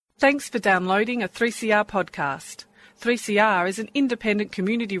Thanks for downloading a 3CR podcast. 3CR is an independent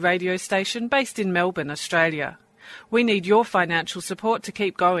community radio station based in Melbourne, Australia. We need your financial support to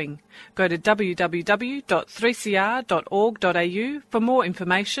keep going. Go to www.3cr.org.au for more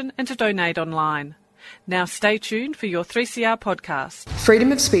information and to donate online. Now stay tuned for your 3CR podcast.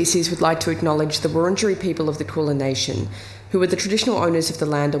 Freedom of Species would like to acknowledge the Wurundjeri people of the Kulin Nation, who are the traditional owners of the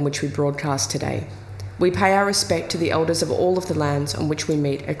land on which we broadcast today. We pay our respect to the elders of all of the lands on which we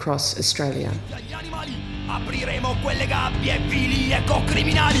meet across Australia. Apriremo quelle gabbie vili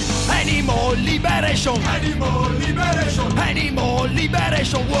ecocriminali. Animal liberation. Animal liberation. Animal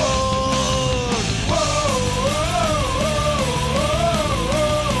liberation. Whoa.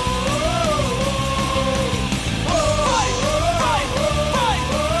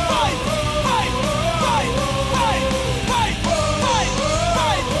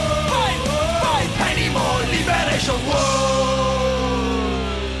 Animal liberation.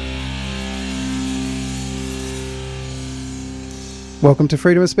 Welcome to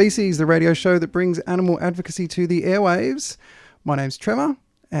Freedom of Species, the radio show that brings animal advocacy to the airwaves. My name's Trevor,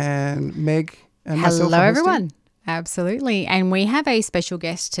 and Meg and myself. Hello, everyone. Absolutely. And we have a special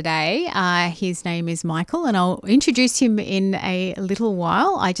guest today. His name is Michael, and I'll introduce him in a little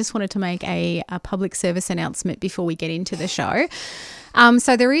while. I just wanted to make a public service announcement before we get into the show.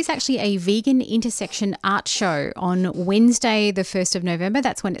 So there is actually a vegan intersection art show on Wednesday, the 1st of November.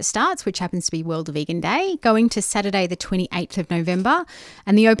 That's when it starts, which happens to be World Vegan Day, going to Saturday, the 28th of November.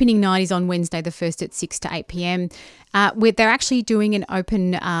 And the opening night is on Wednesday, the 1st at 6 to 8 p.m. They're actually doing an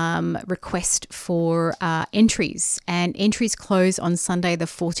open request for entries, and entries close on Sunday, the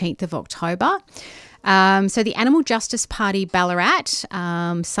 14th of October. So the Animal Justice Party Ballarat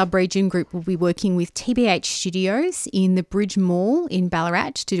sub-region group will be working with TBH Studios in the Bridge Mall in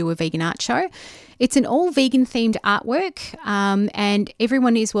Ballarat to do a vegan art show. It's an all-vegan themed artwork, and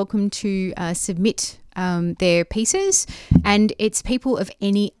everyone is welcome to submit their pieces, and it's people of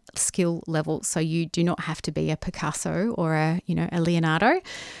any skill level, so you do not have to be a Picasso or a Leonardo.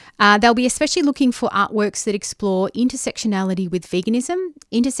 They'll be especially looking for artworks that explore intersectionality with veganism.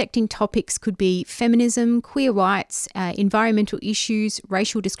 Intersecting topics could be feminism, queer rights, environmental issues,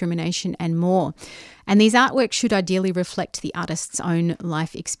 racial discrimination, and more. And these artworks should ideally reflect the artist's own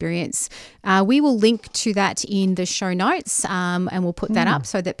life experience. We will link to that in the show notes, and we'll put that up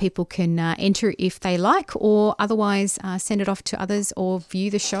so that people can enter if they like, or otherwise send it off to others or view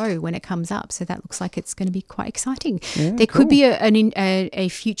the show when it comes up. So that looks like it's going to be quite exciting. Yeah, there could be a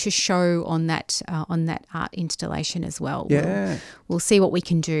future show on that art installation as well. Yeah. We'll see what we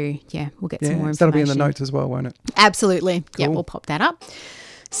can do. Yeah, we'll get some more information. That'll be in the notes as well, won't it? Absolutely. Cool. Yeah, we'll pop that up.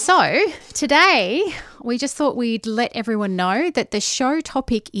 So today we just thought we'd let everyone know that the show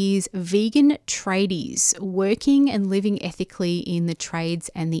topic is vegan tradies, working and living ethically in the trades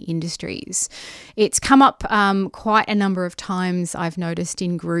and the industries. It's come up quite a number of times, I've noticed,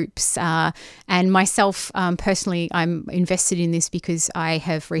 in groups, and myself personally, I'm invested in this because I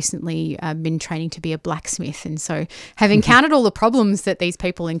have recently been training to be a blacksmith, and so have encountered all the problems that these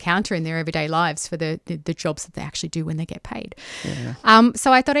people encounter in their everyday lives for the jobs that they actually do when they get paid. Yeah.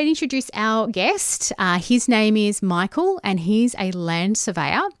 So I thought I'd introduce our guest. His name is Michael, and he's a land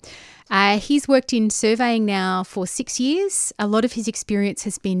surveyor. He's worked in surveying now for 6 years. A lot of his experience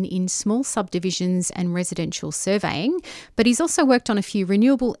has been in small subdivisions and residential surveying, but he's also worked on a few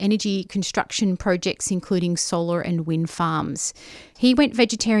renewable energy construction projects, including solar and wind farms. He went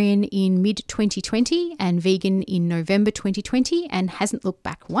vegetarian in mid-2020 and vegan in November 2020 and hasn't looked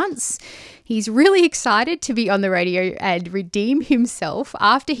back once. He's really excited to be on the radio and redeem himself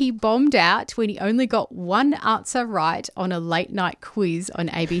after he bombed out when he only got one answer right on a late night quiz on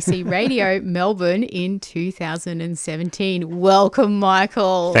ABC Radio Melbourne in 2017. Welcome,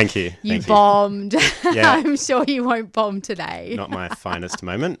 Michael. Thank you. You bombed. Yeah. I'm sure you won't bomb today. Not my finest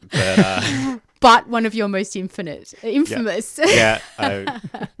moment, but... But one of your most infamous. Yeah, I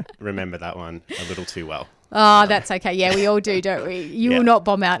remember that one a little too well. Oh, that's okay. Yeah, we all do, don't we? You Yeah. will not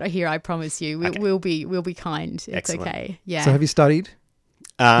bomb out here, I promise you. Okay. We'll be kind. It's Excellent. okay. Yeah. So have you studied?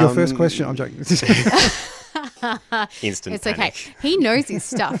 Your first question? I'm joking. Instant It's panic. okay. He knows his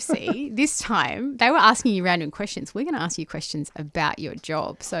stuff, see? This time, they were asking you random questions. We're going to ask you questions about your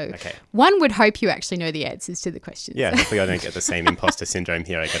job. So one would hope you actually know the answers to the questions. Yeah, hopefully I don't get the same imposter syndrome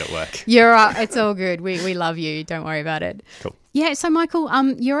here I get at work. You're It's all good. We love you. Don't worry about it. Cool. Yeah, so Michael,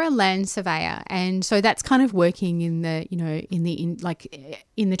 you're a land surveyor, and so that's kind of working in the,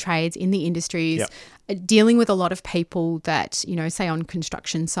 in the trades, in the industries, dealing with a lot of people that, say on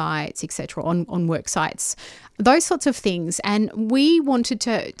construction sites, etc., on work sites, those sorts of things. And we wanted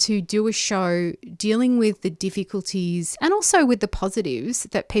to do a show dealing with the difficulties and also with the positives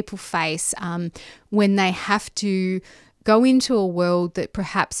that people face when they have to go into a world that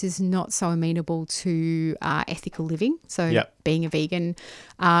perhaps is not so amenable to ethical living. So being a vegan,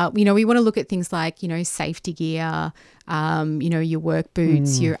 we want to look at things like, safety gear, your work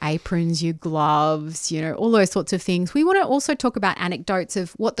boots, your aprons, your gloves, all those sorts of things. We want to also talk about anecdotes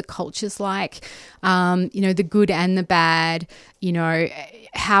of what the culture's like, the good and the bad,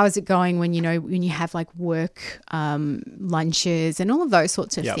 how is it going when you have like work lunches and all of those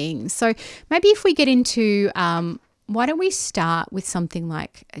sorts of things. So maybe if we get into why don't we start with something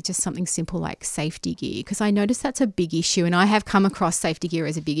like just something simple like safety gear? Because I noticed that's a big issue, and I have come across safety gear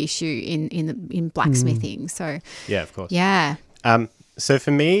as a big issue in blacksmithing. So yeah, of course. Yeah. So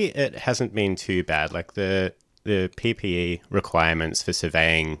for me, it hasn't been too bad. Like the PPE requirements for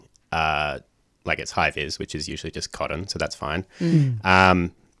surveying, like it's high vis, which is usually just cotton, so that's fine.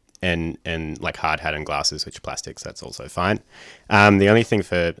 And like hard hat and glasses, which are plastics, that's also fine. The only thing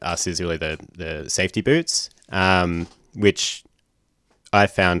for us is really the safety boots, which I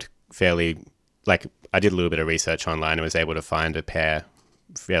found fairly, like I did a little bit of research online and was able to find a pair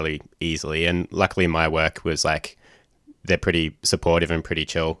fairly easily. And luckily my work was like, they're pretty supportive and pretty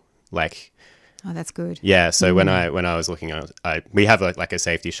chill. Like, oh, that's good. Yeah. So when I was looking at, we have like a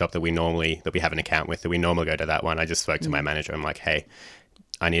safety shop that we have an account with, that we normally go to that one. I just spoke to my manager. I'm like, hey,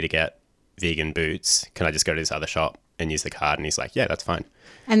 I need to get vegan boots. Can I just go to this other shop and use the card? And he's like, yeah, that's fine.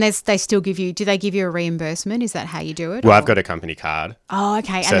 And they still do they give you a reimbursement? Is that how you do it? Well, I've got a company card. Oh,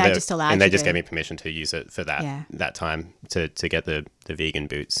 okay. So and they just allowed you and they just gave me permission to use it for that time to get the vegan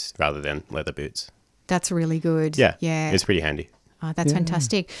boots rather than leather boots. That's really good. Yeah. Yeah. It's pretty handy. Oh, that's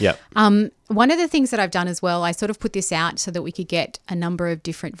fantastic. Yeah. One of the things that I've done as well, I sort of put this out so that we could get a number of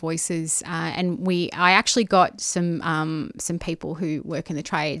different voices, and I actually got some people who work in the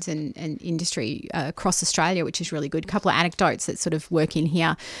trades and industry across Australia, which is really good. A couple of anecdotes that sort of work in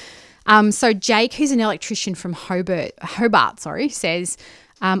here. So Jake, who's an electrician from Hobart, says,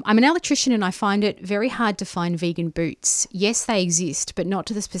 I'm an electrician and I find it very hard to find vegan boots. Yes, they exist, but not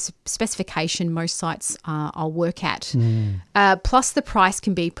to the specification most sites I'll work at. Plus, the price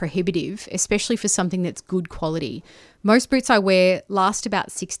can be prohibitive, especially for something that's good quality. Most boots I wear last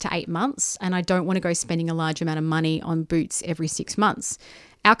about 6 to 8 months, and I don't want to go spending a large amount of money on boots every 6 months.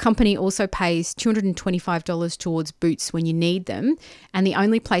 Our company also pays $225 towards boots when you need them, and the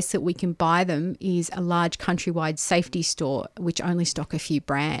only place that we can buy them is a large countrywide safety store, which only stock a few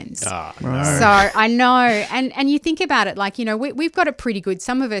brands. Oh, no. So I know, and you think about it, like, we've got it pretty good.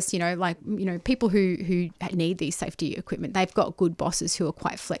 Some of us, people who need these safety equipment, they've got good bosses who are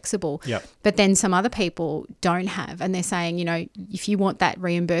quite flexible. Yep. But then some other people don't have, and they're saying, if you want that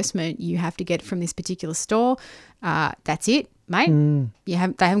reimbursement, you have to get it from this particular store. That's it. Mate, they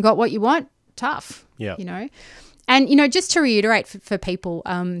haven't got what you want. Tough, yeah. And just to reiterate for people,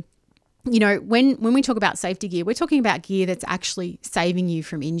 when we talk about safety gear, we're talking about gear that's actually saving you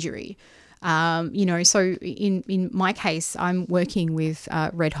from injury. So in my case, I'm working with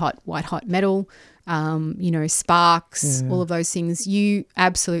red hot, white hot metal, sparks, all of those things. You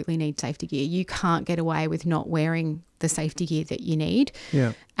absolutely need safety gear. You can't get away with not wearing the safety gear that you need.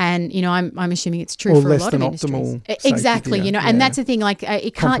 Yeah. And, I'm assuming it's true for a lot of industries. Exactly, and that's the thing, like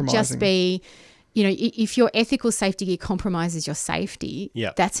it can't just be, if your ethical safety gear compromises your safety,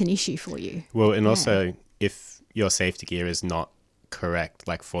 that's an issue for you. Well, and also if your safety gear is not correct,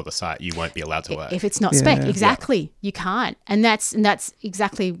 like for the site, you won't be allowed to work. If it's not spec, exactly, you can't. And that's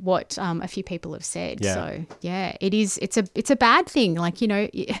exactly what a few people have said. Yeah. So, it's a bad thing. Like,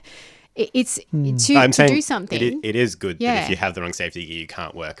 it's to do something. It is good that if you have the wrong safety gear, you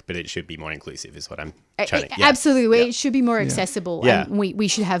can't work, but it should be more inclusive is what I'm trying to... Absolutely. It should be more accessible and we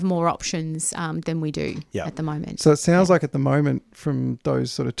should have more options than we do at the moment. So it sounds like at the moment, from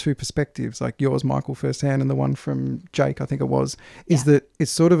those sort of two perspectives, like yours, Michael, firsthand, and the one from Jake, I think it was, is that it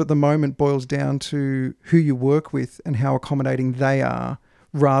sort of at the moment boils down to who you work with and how accommodating they are,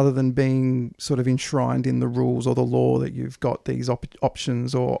 rather than being sort of enshrined in the rules or the law that you've got these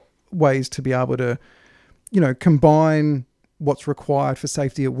options or ways to be able to, combine what's required for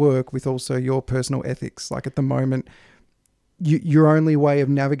safety at work with also your personal ethics. Like at the moment, your only way of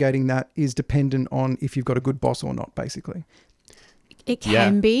navigating that is dependent on if you've got a good boss or not, basically. It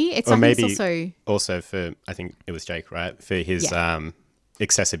can be. It's, or maybe also for, I think it was Jake, right? For his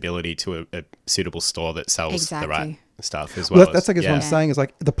accessibility to a suitable store that sells the right stuff as well. That's I guess what I'm saying is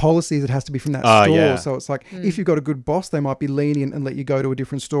like the policies, it has to be from that store. Yeah. So it's like if you've got a good boss, they might be lenient and let you go to a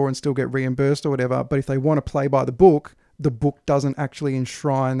different store and still get reimbursed or whatever. But if they want to play by the book doesn't actually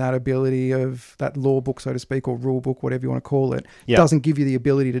enshrine that ability of that law book, so to speak, or rule book, whatever you want to call it. Yep. Doesn't give you the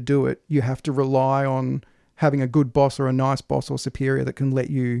ability to do it. You have to rely on having a good boss or a nice boss or superior that can let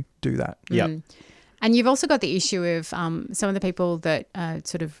you do that. Yep. And you've also got the issue of some of the people that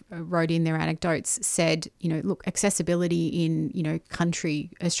sort of wrote in their anecdotes said, look, accessibility in, country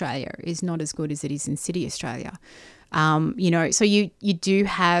Australia is not as good as it is in city Australia. So you do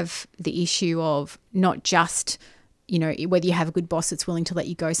have the issue of not just, whether you have a good boss that's willing to let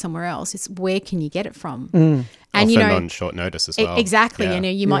you go somewhere else, it's where can you get it from? And often on short notice as well. Exactly. Yeah.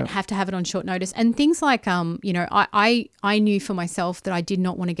 You might have to have it on short notice. And things like, I knew for myself that I did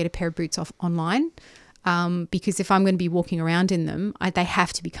not want to get a pair of boots off online because if I'm going to be walking around in them, they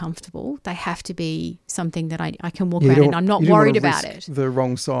have to be comfortable. They have to be something that I can walk around in. I'm not worried about it. The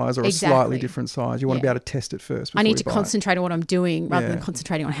wrong size or a slightly different size. You want to be able to test it first. I need to concentrate on what I'm doing rather than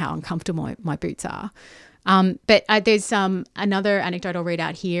concentrating on how uncomfortable my boots are. But there's another anecdote I'll read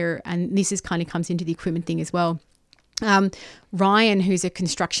out here, and this is kind of comes into the equipment thing as well. Ryan, who's a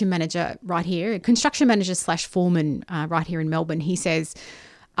construction manager right here, / foreman right here in Melbourne, he says,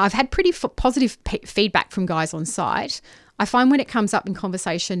 I've had pretty positive feedback from guys on site. I find when it comes up in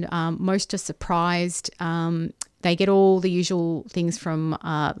conversation, most are surprised. They get all the usual things from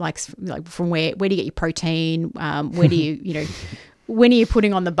like from where do you get your protein? Where do you, when are you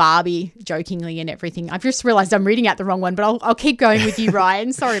putting on the Barbie, jokingly, and everything? I've just realised I'm reading out the wrong one, but I'll keep going with you,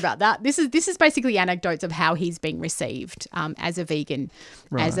 Ryan. Sorry about that. This is basically anecdotes of how he's being received as a vegan,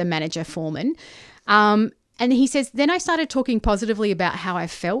 as a manager foreman. And he says, then I started talking positively about how I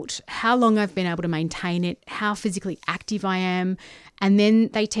felt, how long I've been able to maintain it, how physically active I am. And then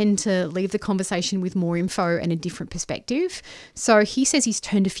they tend to leave the conversation with more info and a different perspective. So he says he's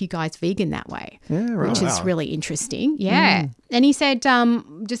turned a few guys vegan that way, which is really interesting. Yeah. And he said,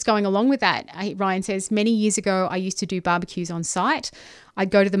 just going along with that, Ryan says, many years ago, I used to do barbecues on site. I'd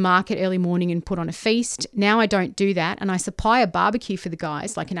go to the market early morning and put on a feast. Now I don't do that. And I supply a barbecue for the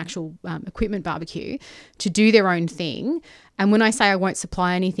guys, like an actual equipment barbecue, to do their own thing. And when I say I won't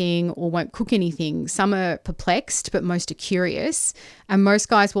supply anything or won't cook anything, some are perplexed, but most are curious. And most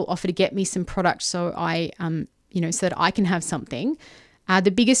guys will offer to get me some product so I, so that I can have something.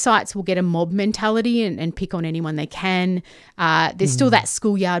 The bigger sites will get a mob mentality and pick on anyone they can. There's still that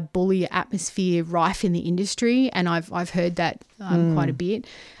schoolyard bully atmosphere rife in the industry, and I've heard that quite a bit.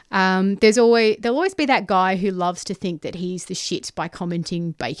 There'll always be that guy who loves to think that he's the shit by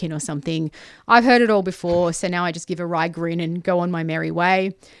commenting bacon or something. I've heard it all before, so now I just give a wry grin and go on my merry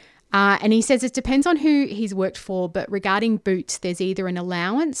way. And he says it depends on who he's worked for, but regarding boots, there's either an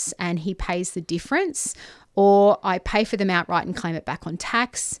allowance and he pays the difference, or I pay for them outright and claim it back on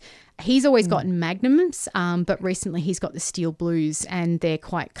tax. He's always gotten Magnums, but recently he's got the Steel Blues and they're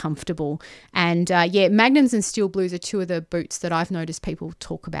quite comfortable. And Magnums and Steel Blues are two of the boots that I've noticed people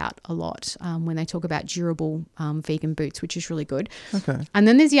talk about a lot when they talk about durable vegan boots, which is really good. Okay. And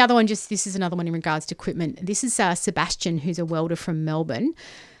then there's the other one, this is another one in regards to equipment. This is Sebastian, who's a welder from Melbourne.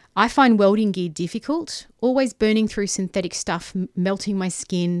 I find welding gear difficult, always burning through synthetic stuff, melting my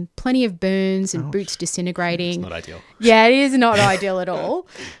skin, plenty of burns and boots disintegrating. It's not ideal. Yeah, it is not ideal at all.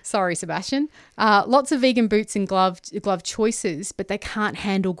 Sorry, Sebastian. Lots of vegan boots and glove choices, but they can't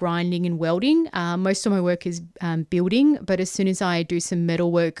handle grinding and welding. Most of my work is building, but as soon as I do some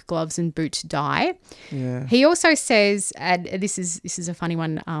metal work, gloves and boots die. Yeah. He also says, and this is a funny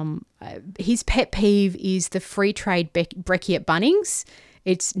one, his pet peeve is the free trade brekkie at Bunnings.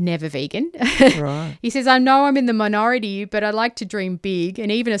 It's never vegan. Right. He says, I know I'm in the minority, but I like to dream big,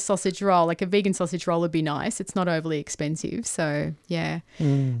 and even a sausage roll, like a vegan sausage roll would be nice. It's not overly expensive. So, yeah.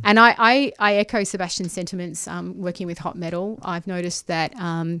 And I echo Sebastian's sentiments working with hot metal. I've noticed that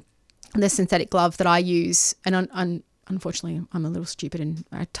the synthetic glove that I use, and unfortunately, I'm a little stupid and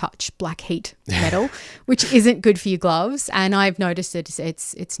I touch black heat metal, which isn't good for your gloves. And I've noticed that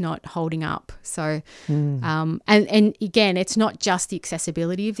it's not holding up. So, and again, it's not just the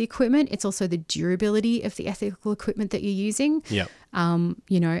accessibility of the equipment; it's also the durability of the ethical equipment that you're using. Yeah.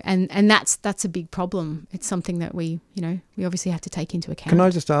 And that's a big problem. It's something that we obviously have to take into account. Can I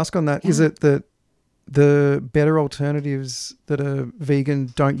just ask on that? Yeah. Is it that the better alternatives that are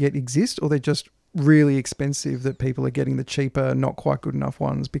vegan don't yet exist, or they're just really expensive that people are getting the cheaper, not quite good enough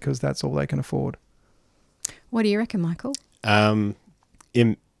ones because that's all they can afford? What do you reckon, Michael?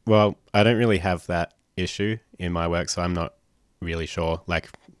 Well, I don't really have that issue in my work, so I'm not really sure.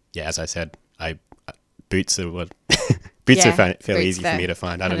 Like, yeah, as I said, boots are what Boots Yeah, are fairly boots easy for me to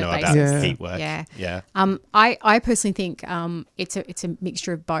find. I don't know kind of about basics. heat work. Yeah. I personally think it's a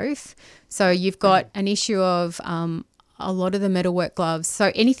mixture of both. So you've got an issue of a lot of the metalwork gloves.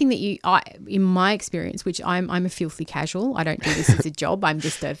 So anything that in my experience, which I'm a filthy casual. I don't do this as a job. I'm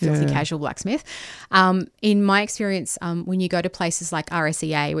just a filthy casual blacksmith. In my experience, when you go to places like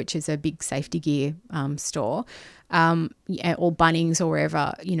RSEA, which is a big safety gear store, or Bunnings or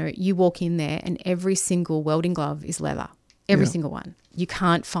wherever, you walk in there and every single welding glove is leather. Every single one. You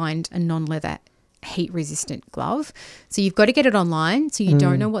can't find a non-leather heat-resistant glove. So you've got to get it online, so you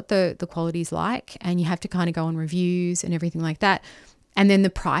don't know what the quality is like, and you have to kind of go on reviews and everything like that. And then the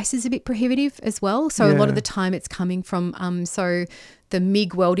price is a bit prohibitive as well. So a lot of the time it's coming from so the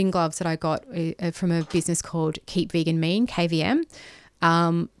MIG welding gloves that I got from a business called Keep Vegan Mean, KVM.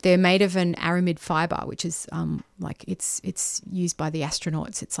 They're made of an aramid fiber, which is like it's used by the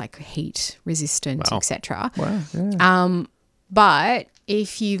astronauts. It's like heat resistant, etc. Wow. Yeah. But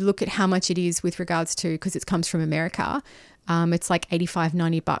if you look at how much it is with regards to, because it comes from America, it's like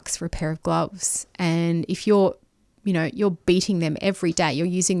 $85-$90 for a pair of gloves. And if you're beating them every day, you're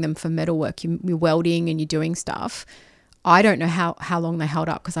using them for metalwork, you're welding and you're doing stuff. I don't know how long they held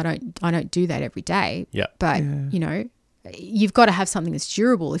up because I don't do that every day. Yeah. But you've got to have something that's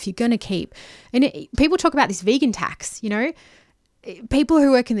durable if you're going to keep. And people talk about this vegan tax. People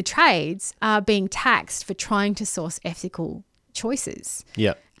who work in the trades are being taxed for trying to source ethical choices.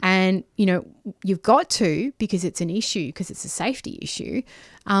 Yeah. And, you've got to, because it's an issue, because it's a safety issue.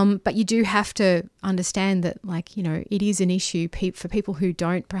 But you do have to understand that, it is an issue for people who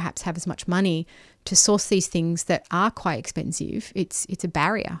don't perhaps have as much money to source these things that are quite expensive. It's a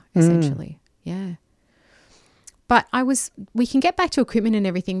barrier, essentially. Yeah. But we can get back to equipment and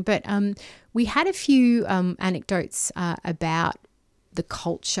everything, but we had a few anecdotes about the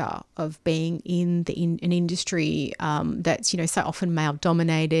culture of being in an industry that's so often male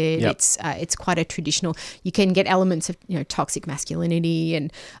dominated. Yep. It's quite a traditional. You can get elements of toxic masculinity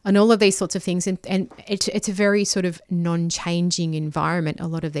and all of these sorts of things, and it's a very sort of non-changing environment. A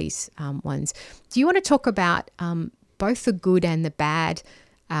lot of these ones. Do you want to talk about both the good and the bad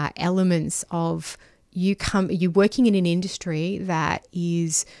elements of you're working in an industry that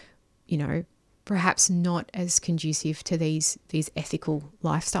is, perhaps not as conducive to these ethical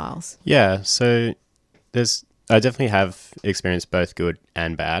lifestyles? Yeah, so I definitely have experienced both good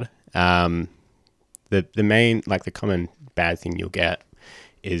and bad. The main, the common bad thing you'll get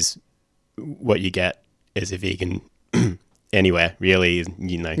is what you get as a vegan anywhere, really.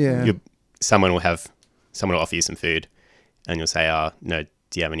 Someone will offer you some food and you'll say, oh, no,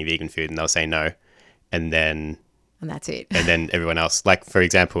 do you have any vegan food? And they'll say no. And that's it. And then everyone else, for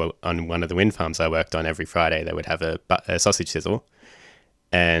example, on one of the wind farms I worked on, every Friday they would have a sausage sizzle.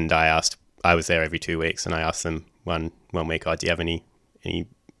 And I was there every 2 weeks, and I asked them one week, do you have any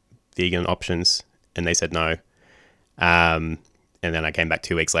vegan options? And they said no. And then I came back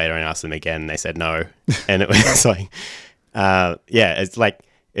 2 weeks later and asked them again, and they said no. And it was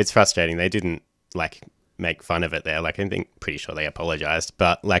it's frustrating. They didn't make fun of it there. I'm pretty sure they apologized,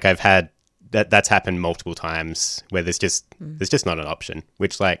 but I've had that's happened multiple times where there's just not an option,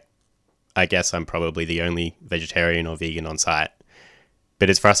 which I guess I'm probably the only vegetarian or vegan on site, but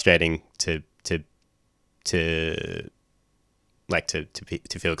it's frustrating to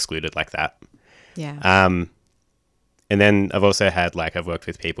feel excluded like that. Yeah. And then I've also had I've worked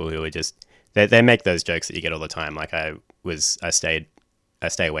with people who are just they make those jokes that you get all the time. I stay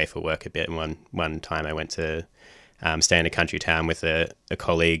away for work a bit, and one time I went to stay in a country town with a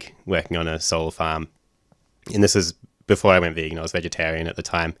colleague working on a solar farm. And this was before I went vegan. I was vegetarian at the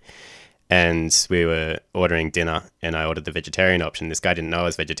time. And we were ordering dinner, and I ordered the vegetarian option. This guy didn't know I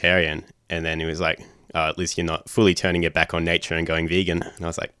was vegetarian. And then he was like, oh, at least you're not fully turning your back on nature and going vegan. And I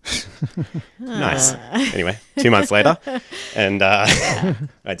was like, nice. Anyway, 2 months later. And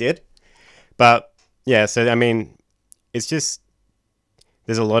I did. But yeah, so it's just,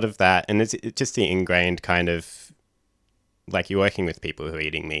 there's a lot of that. And it's just the ingrained kind of, you're working with people who are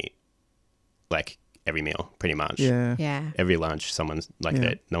eating meat every meal, pretty much. Yeah. Every lunch, someone's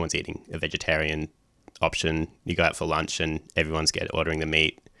that. No one's eating a vegetarian option. You go out for lunch and everyone's ordering the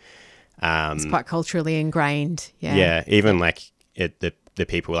meat. It's quite culturally ingrained. Yeah. Yeah. Even the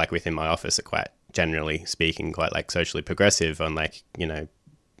people within my office are quite, generally speaking, quite socially progressive on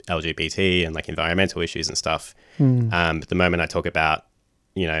LGBT and environmental issues and stuff. But the moment I talk about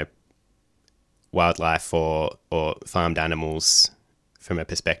wildlife or farmed animals from a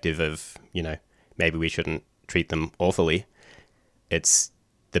perspective of, maybe we shouldn't treat them awfully, it's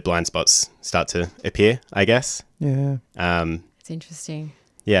the blind spots start to appear, I guess. Yeah. It's interesting.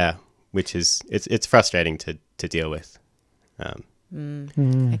 Yeah, which is, it's frustrating to deal with.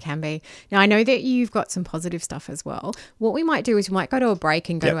 It can be. Now, I know that you've got some positive stuff as well. What we might do is we might go to a break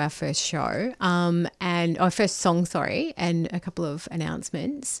and go to our first show and our first song, and a couple of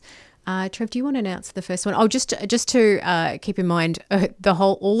announcements. Trev, do you want to announce the first one? Oh, just to keep in mind,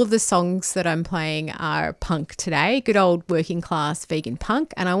 all of the songs that I'm playing are punk today, good old working class vegan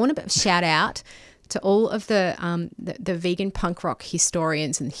punk. And I want to shout out to all of the vegan punk rock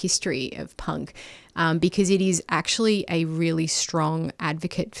historians and the history of punk, because it is actually a really strong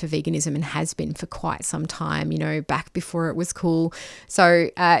advocate for veganism and has been for quite some time, back before it was cool. So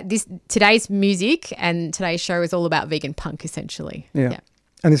today's music and today's show is all about vegan punk, essentially. Yeah.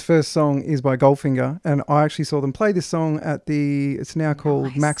 And this first song is by Goldfinger, and I actually saw them play this song at it's now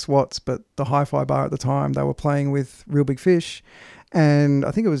called Max Watts, but the Hi-Fi bar at the time. They were playing with Real Big Fish, and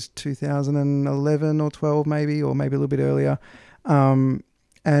I think it was 2011 or 12 maybe, or maybe a little bit earlier. And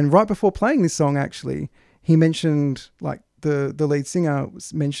right before playing this song, actually, he mentioned, like, the lead singer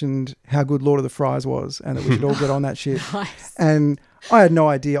mentioned how good Lord of the Fries was, and that we should all get on that shit. Nice. And I had no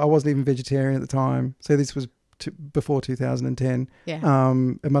idea. I wasn't even vegetarian at the time, so this was before 2010. Yeah.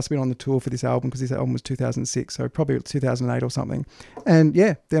 It must have been on the tour for this album, because this album was 2006, so probably 2008 or something. And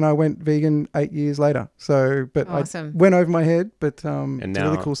then I went vegan 8 years later. So, but awesome. I went over my head, but and it's a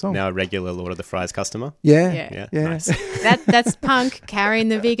really cool song. Now a regular Lord of the Fries customer. Yeah. Nice. That's punk carrying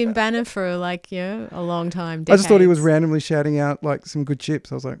the vegan banner for a long time. I just thought he was randomly shouting out like some good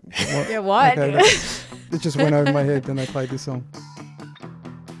chips. I was like, what? Yeah, what? Okay, it just went over my head. Then they played this song.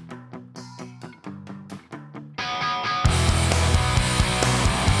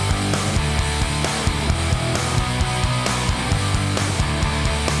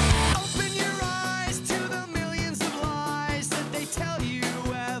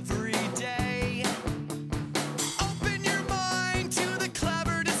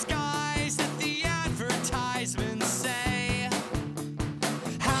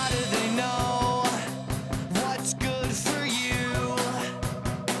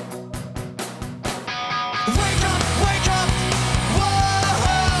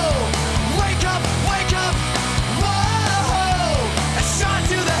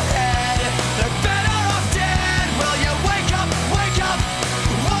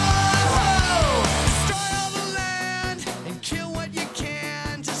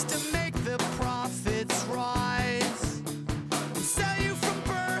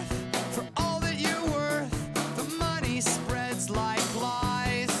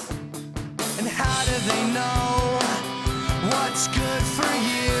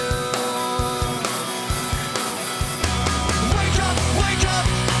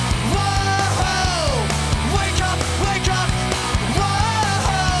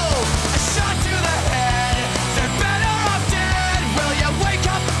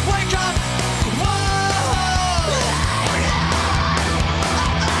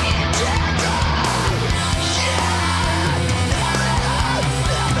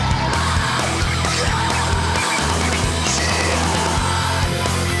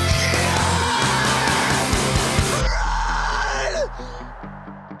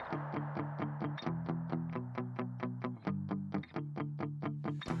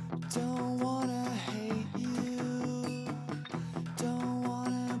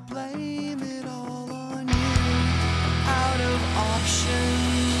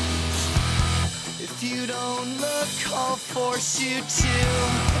 I'll force you to.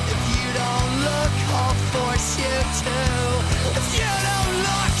 If you don't look, I'll force you to. If you don't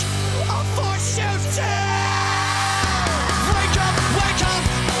look, I'll force you to. Wake up, whoa.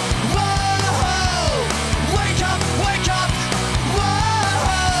 Wake up, whoa.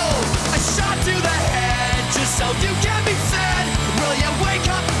 A shot to the head, just so you can be fed. Will you wake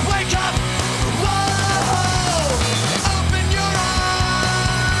up, whoa. Open your eyes.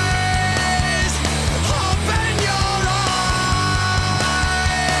 Open your eyes.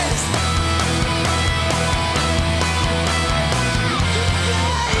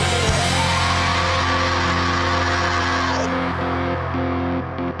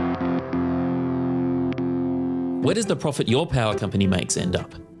 Where does the profit your power company makes end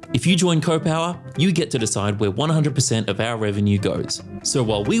up? If you join CoPower, you get to decide where 100% of our revenue goes. So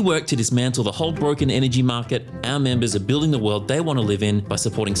while we work to dismantle the whole broken energy market, our members are building the world they want to live in by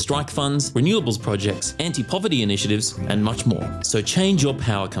supporting strike funds, renewables projects, anti-poverty initiatives, and much more. So change your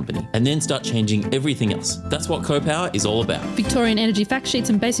power company and then start changing everything else. That's what CoPower is all about. Victorian energy fact sheets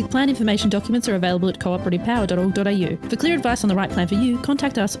and basic plan information documents are available at cooperativepower.org.au. For clear advice on the right plan for you,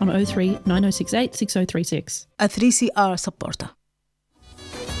 contact us on 03 9068 6036. A 3CR supporter.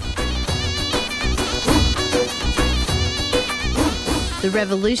 The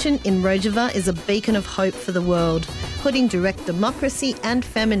revolution in Rojava is a beacon of hope for the world. putting direct democracy and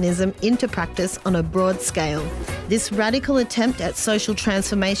feminism into practice on a broad scale. This radical attempt at social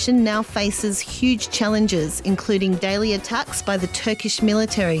transformation now faces huge challenges, including daily attacks by the Turkish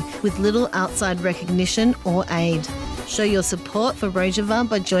military with little outside recognition or aid. Show your support for Rojava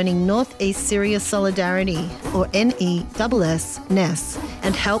by joining Northeast Syria Solidarity, or NESS,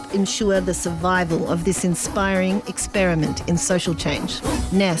 and help ensure the survival of this inspiring experiment in social change.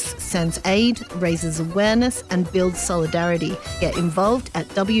 NESS sends aid, raises awareness and builds solidarity. Get involved at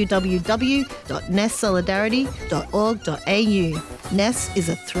www.nesssolidarity.org.au. NESS is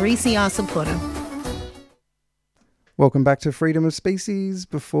a 3CR supporter. Welcome back to Freedom of Species.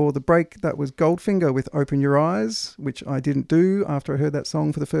 Before the break, that was Goldfinger with Open Your Eyes, which I didn't do after I heard that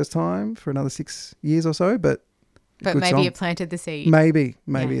song for the first time for another 6 years or so, but maybe song. it planted the seed. Maybe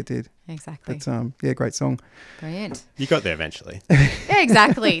it did. Exactly. But great song. Brilliant. You got there eventually. Yeah,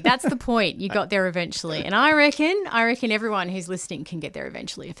 exactly. That's the point. You got there eventually. And I reckon everyone who's listening can get there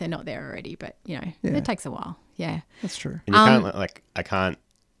eventually if they're not there already, but it takes a while. Yeah. That's true. And I can't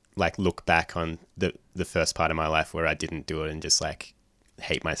look back on the first part of my life where I didn't do it and just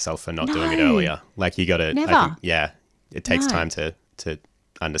hate myself for not doing it earlier. You got to, never. It takes time to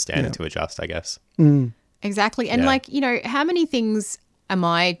understand and to adjust, I guess. Mm. Exactly. And how many things am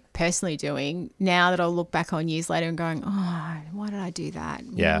I personally doing now that I'll look back on years later and going, oh, why did I do that?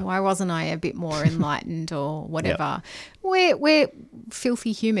 Yeah. Why wasn't I a bit more enlightened or whatever? Yep. We're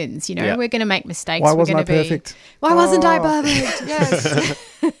filthy humans, We're going to make mistakes. Why wasn't I perfect? Why wasn't I perfect? Yes.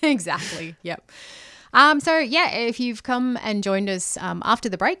 Exactly. Yep. If you've come and joined us after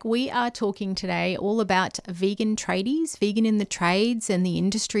the break, we are talking today all about vegan tradies, vegan in the trades and the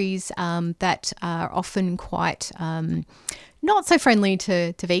industries that are often quite not so friendly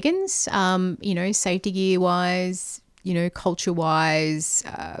to vegans, safety gear wise, culture wise,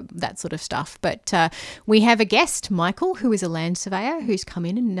 that sort of stuff. But we have a guest, Michael, who is a land surveyor who's come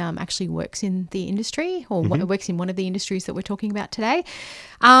in and actually works in the industry or works in one of the industries that we're talking about today.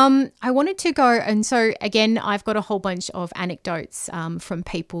 I wanted to go, and so again, I've got a whole bunch of anecdotes from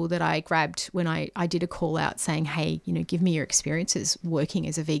people that I grabbed when I did a call out saying, hey, give me your experiences working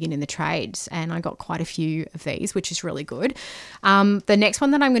as a vegan in the trades. And I got quite a few of these, which is really good. The next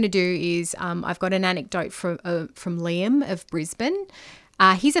one that I'm going to do is I've got an anecdote from Liam of Brisbane.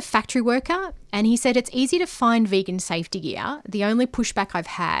 He's a factory worker and he said it's easy to find vegan safety gear. The only pushback I've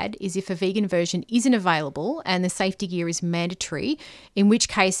had is if a vegan version isn't available and the safety gear is mandatory, in which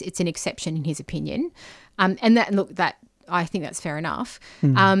case it's an exception in his opinion. I think that's fair enough.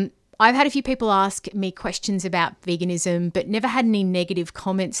 I've had a few people ask me questions about veganism, but never had any negative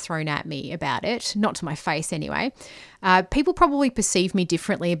comments thrown at me about it, not to my face anyway. People probably perceive me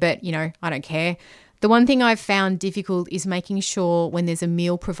differently, but, I don't care. The one thing I've found difficult is making sure when there's a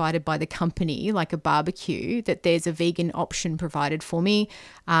meal provided by the company, like a barbecue, that there's a vegan option provided for me.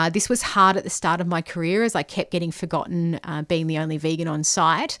 This was hard at the start of my career as I kept getting forgotten being the only vegan on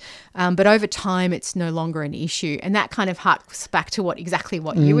site. But over time, it's no longer an issue. And that kind of harks back to exactly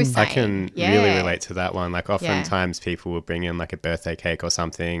what you were saying. I can really relate to that one. Oftentimes people will bring in a birthday cake or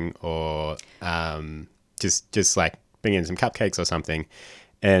something or just bring in some cupcakes or something.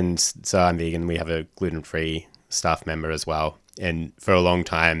 And so I'm vegan. We have a gluten-free staff member as well. And for a long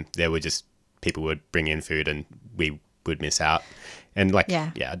time, there were just people would bring in food and we would miss out. And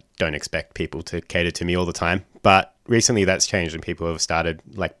I don't expect people to cater to me all the time. But recently that's changed and people have started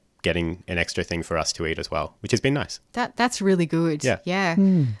getting an extra thing for us to eat as well, which has been nice. That's really good. Yeah.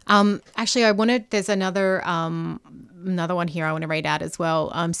 Actually, there's another one here I want to read out as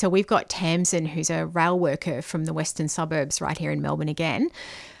well. So we've got Tamsin, who's a rail worker from the western suburbs right here in Melbourne again.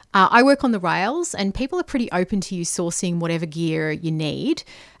 I work on the rails and people are pretty open to you sourcing whatever gear you need.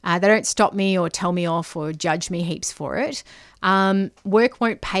 They don't stop me or tell me off or judge me heaps for it. Work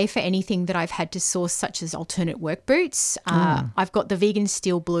won't pay for anything that I've had to source, such as alternate work boots. I've got the vegan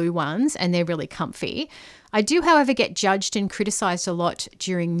steel blue ones and they're really comfy. I do, however, get judged and criticised a lot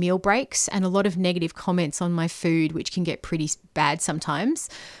during meal breaks and a lot of negative comments on my food, which can get pretty bad sometimes.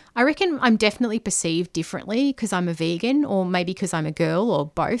 I reckon I'm definitely perceived differently because I'm a vegan or maybe because I'm a girl or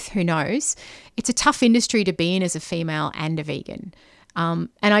both, who knows. It's a tough industry to be in as a female and a vegan. And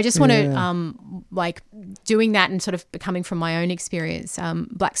I just want to, doing that and sort of coming from my own experience,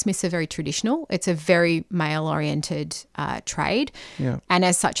 blacksmiths are very traditional. It's a very male-oriented trade. Yeah. And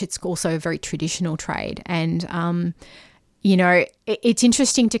as such, it's also a very traditional trade. And, it's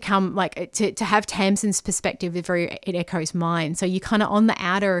interesting to come, to have Tamsin's perspective, it echoes mine. So you're kind of on the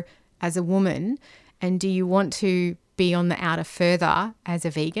outer as a woman, and do you want to be on the outer further as a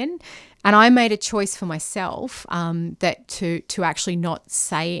vegan. And I made a choice for myself that to actually not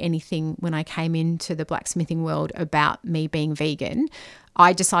say anything when I came into the blacksmithing world about me being vegan.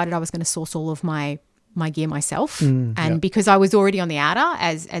 I decided I was going to source all of my gear myself. Because I was already on the outer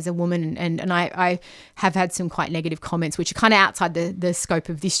as a woman, and I have had some quite negative comments, which are kind of outside the scope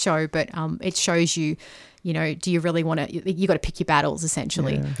of this show, but it shows you, do you really want to, you got to pick your battles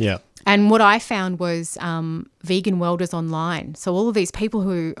essentially. Yeah. And what I found was vegan welders online. So all of these people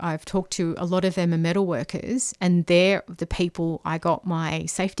who I've talked to, a lot of them are metal workers, and they're the people I got my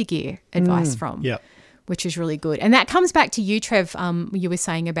safety gear advice from. Yeah. Which is really good. And that comes back to you, Trev. You were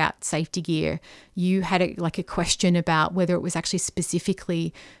saying about safety gear. You had a question about whether it was actually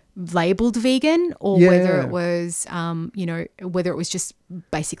specifically labeled vegan or whether it was, whether it was just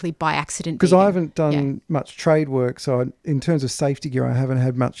basically by accident. Because I haven't done much trade work, so in terms of safety gear, I haven't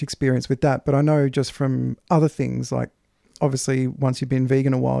had much experience with that. But I know just from other things, like obviously once you've been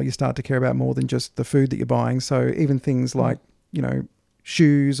vegan a while, you start to care about more than just the food that you're buying. So even things like,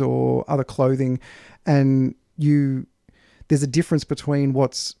 shoes or other clothing, and there's a difference between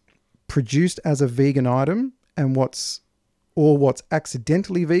what's produced as a vegan item and what's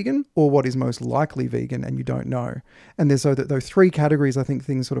accidentally vegan or what is most likely vegan, and you don't know. And there's those three categories I think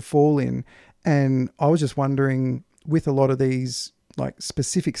things sort of fall in. And I was just wondering, with a lot of these like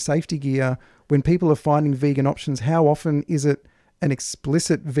specific safety gear, when people are finding vegan options, how often is it an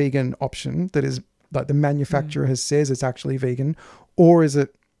explicit vegan option that is like the manufacturer has says it's actually vegan, or is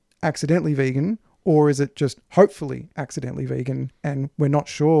it accidentally vegan, or is it just hopefully accidentally vegan and we're not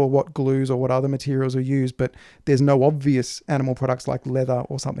sure what glues or what other materials are used, but there's no obvious animal products like leather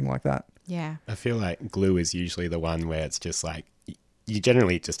or something like that? Yeah. I feel like glue is usually the one where it's just like, you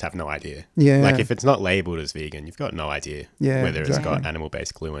generally just have no idea. Yeah. Like if it's not labeled as vegan, you've got no idea whether exactly. it's got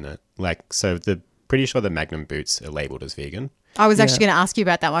animal-based glue in it. Like, so pretty sure the Magnum boots are labeled as vegan. I was actually going to ask you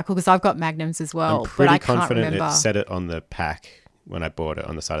about that, Michael, because I've got Magnums as well, but I can't remember. I'm pretty confident it said it on the pack when I bought it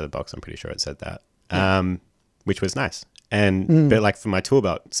on the side of the box. I'm pretty sure it said that, which was nice. And but like for my tool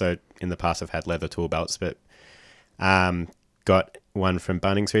belt, so in the past I've had leather tool belts, but got one from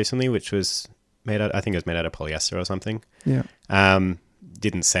Bunnings recently, which was made out, I think it was made out of polyester or something. Yeah.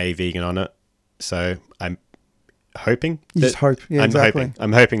 Didn't say vegan on it, so I'm hoping. You just hope. Yeah, exactly.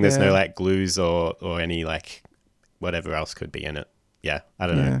 I'm hoping there's no like glues or any like whatever else could be in it. Yeah, I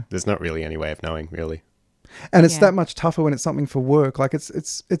don't know. There's not really any way of knowing, really. And it's that much tougher when it's something for work. Like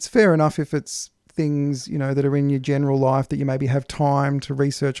it's fair enough if it's things, that are in your general life that you maybe have time to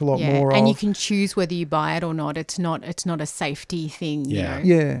research a lot more and of. you can choose whether you buy it or not. It's not a safety thing.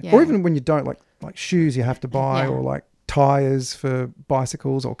 Yeah. Or even when you don't, like shoes you have to buy or like tires for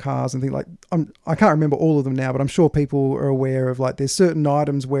bicycles or cars and things like. I can't remember all of them now, but I'm sure people are aware of like there's certain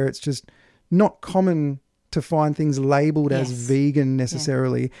items where it's just not common to find things labeled as vegan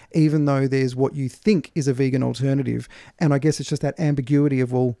necessarily, even though there's what you think is a vegan alternative. And I guess it's just that ambiguity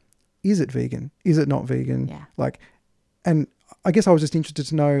of, well, is it vegan? Is it not vegan? Yeah. Like, and I guess I was just interested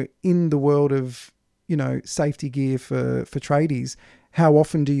to know, in the world of, safety gear for tradies, how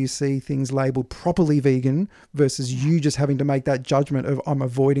often do you see things labeled properly vegan versus you just having to make that judgment of I'm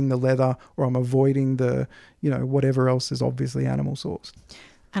avoiding the leather or I'm avoiding the, whatever else is obviously animal sourced?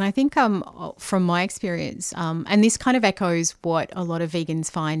 And I think from my experience, and this kind of echoes what a lot of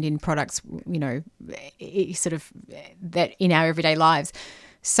vegans find in products, sort of that in our everyday lives.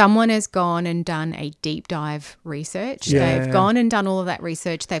 Someone has gone and done a deep dive research. They've gone and done all of that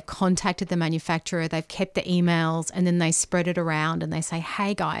research. They've contacted the manufacturer. They've kept the emails, and then they spread it around and they say,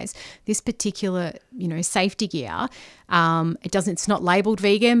 hey guys, this particular, safety gear, it's not labeled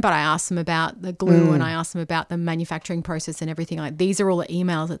vegan, but I asked them about the glue and I asked them about the manufacturing process and everything. Like, these are all the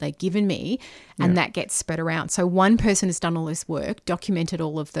emails that they've given me, and that gets spread around. So one person has done all this work, documented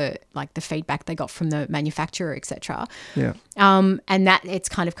all of the feedback they got from the manufacturer, etc. Yeah. And that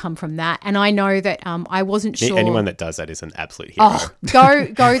it's kind of come from that. And I know that I wasn't sure. Anyone that does that is an absolute hero.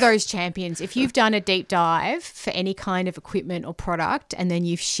 Go those champions. If you've done a deep dive for any kind of equipment or product and then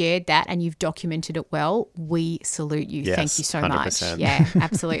you've shared that and you've documented it well, we salute you. Yes, thank you so 100%. much. Yeah,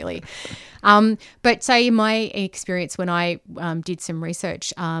 absolutely. But say in my experience when I did some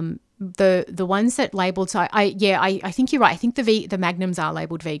research, the ones that labelled, so I think you're right. I think the Magnums are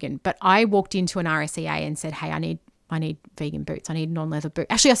labelled vegan, but I walked into an RSEA and said, hey, I need vegan boots. I need non-leather boots.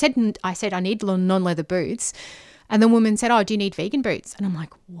 Actually, I said I need non-leather boots. And the woman said, "Oh, do you need vegan boots?" And I'm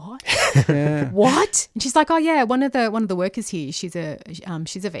like, "What? Yeah. What?" And she's like, "Oh yeah, one of the workers here, she's a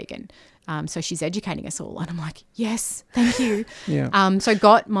vegan, so she's educating us all." And I'm like, "Yes, thank you." Yeah. So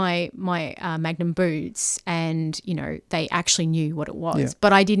got my Magnum boots, and they actually knew what it was, Yeah.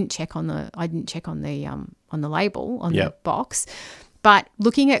 but I didn't check on the label on the box. But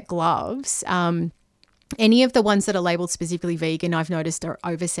looking at gloves, any of the ones that are labelled specifically vegan, I've noticed are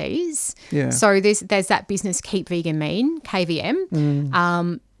overseas. Yeah. So there's that business Keep Vegan Mean,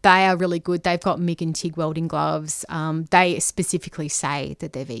 KVM. They are really good. They've got Mig and Tig welding gloves. They specifically say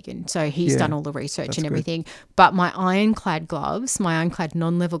that they're vegan. So he's done all the research and everything. But my ironclad gloves, my ironclad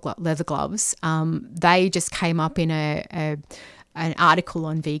non-leather gloves, they just came up in an article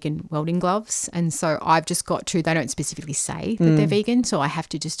on vegan welding gloves, and so I've just got to, they don't specifically say that they're vegan, so I have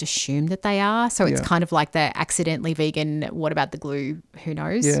to just assume that they are. So it's kind of like they're accidentally vegan, what about the glue, who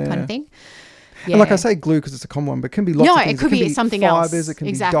knows, kind of thing. And like I say glue because it's a common one, but it can be lots of things. It could be something else. Fibers, it can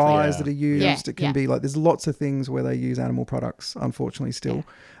be dyes that are used. It can be like, there's lots of things where they use animal products, unfortunately still.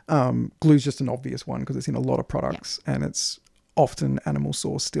 Glue's just an obvious one because it's in a lot of products and it's often animal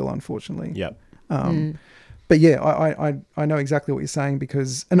source still, unfortunately. Yep. But yeah, I know exactly what you're saying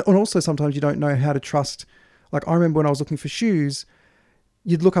because, and also sometimes you don't know how to trust. Like I remember when I was looking for shoes,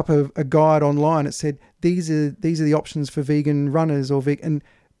 you'd look up a guide online. It said, these are the options for vegan runners or vegan.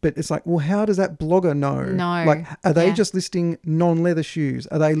 But it's like, well, how does that blogger know? No. Like, are they just listing non-leather shoes?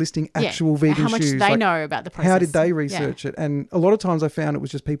 Are they listing actual vegan shoes? How much do they know about the process? How did they research it? And a lot of times I found it was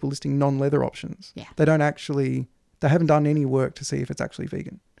just people listing non-leather options. Yeah. They haven't done any work to see if it's actually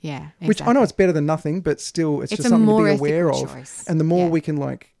vegan. Yeah, exactly. Which I know it's better than nothing, but still it's just something to be aware of. Choice. And the more we can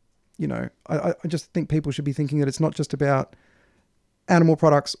I just think people should be thinking that it's not just about animal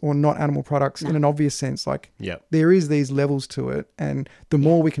products or not animal products in an obvious sense. Like there is these levels to it. And the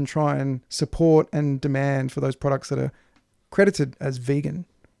more we can try and support and demand for those products that are credited as vegan,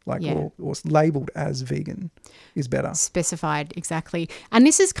 or labelled as vegan is better. Specified, exactly. And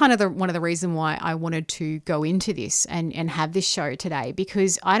this is kind of one of the reasons why I wanted to go into this and have this show today,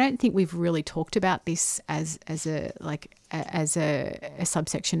 because I don't think we've really talked about this as a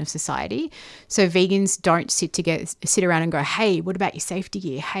subsection of society. So vegans don't sit around and go, hey, what about your safety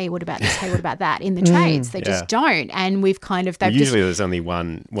gear? Hey, what about this? Hey, what about that? In the trades, they just don't. And we've kind of usually there's only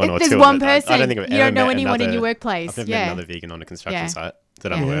one or two. There's one person. I don't think I've you ever don't know met anyone in your workplace. I've never met another vegan on a construction site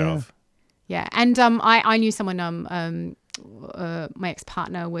that I'm aware of. Yeah, and I knew someone. My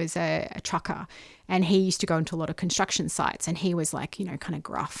ex-partner was a trucker, and he used to go into a lot of construction sites, and he was like, kind of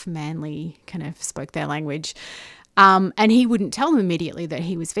gruff, manly, kind of spoke their language. And he wouldn't tell them immediately that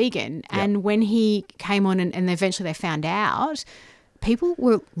he was vegan. And when he came on and eventually they found out, people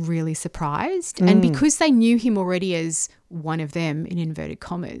were really surprised. And because they knew him already as one of them, in inverted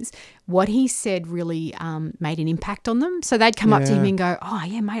commas, what he said really made an impact on them. So they'd come up to him and go, oh,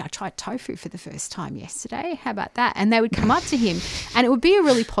 yeah, mate, I tried tofu for the first time yesterday. How about that? And they would come up to him and it would be a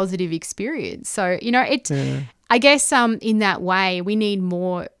really positive experience. So, I guess in that way, we need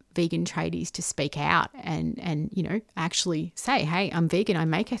more vegan tradies to speak out and actually say, hey, I'm vegan, I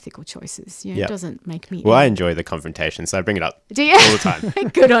make ethical choices. It doesn't make me... Well, I enjoy the confrontation, so I bring it up all the time.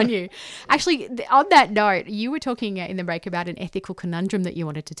 Good on you. Actually, on that note, you were talking in the break about an ethical conundrum that you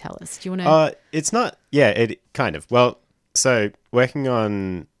wanted to tell us. Do you want to... It's not... Yeah, it kind of... Well, so working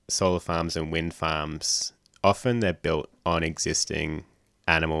on solar farms and wind farms, often they're built on existing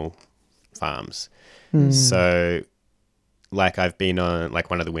animal farms. So... Like I've been on, like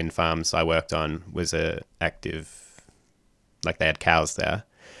one of the wind farms I worked on was they had cows there,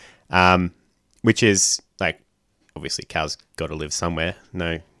 which is like, obviously cows got to live somewhere.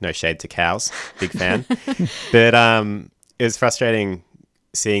 No shade to cows, big fan. But it was frustrating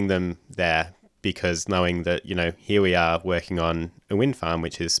seeing them there because knowing that, here we are working on a wind farm,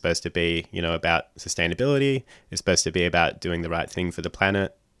 which is supposed to be, about sustainability. It's supposed to be about doing the right thing for the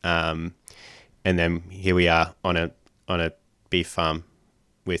planet. And then here we are on a beef farm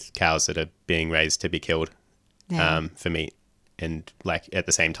with cows that are being raised to be killed for meat, and like at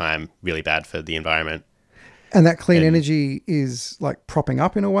the same time really bad for the environment. And that clean energy is like propping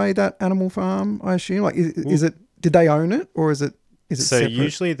up in a way that animal farm, I assume. Like is it, did they own it or is it so separate?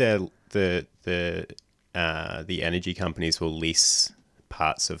 Usually the energy companies will lease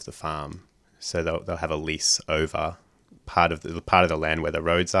parts of the farm, so they'll have a lease over part of the land where the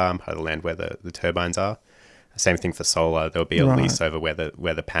roads are and part of the land where the turbines are. Same thing for solar. There'll be a lease over where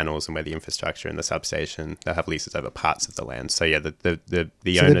the panels and where the infrastructure and the substation. They'll have leases over parts of the land. So yeah,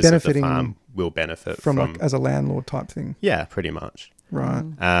 the owners of the farm will benefit from like as a landlord type thing. Yeah, pretty much. Right.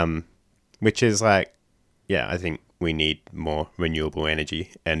 Which is like, I think we need more renewable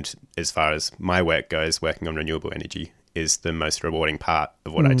energy. And as far as my work goes, working on renewable energy is the most rewarding part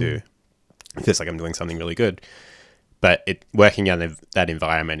of what I do. It feels like I'm doing something really good. But working in that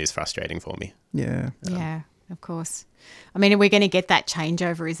environment is frustrating for me. Yeah. Yeah, of course. I mean, we're going to get that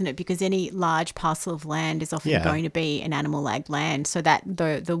changeover, isn't it? Because any large parcel of land is often going to be an animal ag land, so that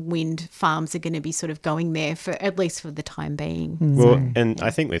the wind farms are going to be sort of going there for at least for the time being. Well, I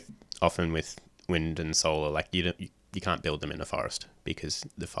think often with wind and solar, like you can't build them in a forest because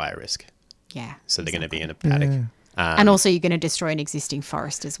the fire risk. Yeah. So they're going to be in a paddock. Yeah. And also you're going to destroy an existing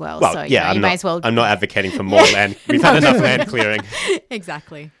forest as well. Well, so yeah, you may as well. I'm not advocating for more land. We've had enough land clearing.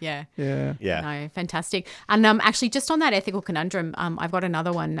 Exactly. Yeah. Yeah. Yeah. No, fantastic. And actually, just on that ethical conundrum, I've got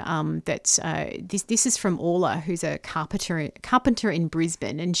another one that's this is from Orla, who's a carpenter in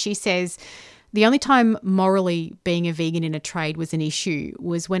Brisbane, and she says, the only time morally being a vegan in a trade was an issue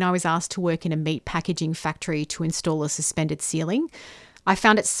was when I was asked to work in a meat packaging factory to install a suspended ceiling. I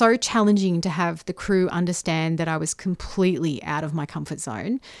found it so challenging to have the crew understand that I was completely out of my comfort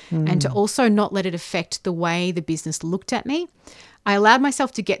zone and to also not let it affect the way the business looked at me. I allowed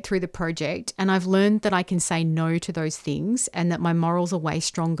myself to get through the project, and I've learned that I can say no to those things and that my morals are way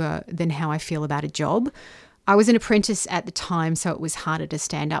stronger than how I feel about a job. I was an apprentice at the time, so it was harder to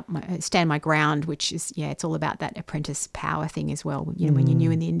stand my ground, which is, it's all about that apprentice power thing as well, when you're new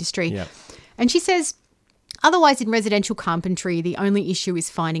in the industry. Yeah. And she says, otherwise, in residential carpentry, the only issue is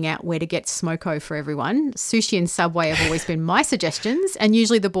finding out where to get smoko for everyone. Sushi and Subway have always been my suggestions, and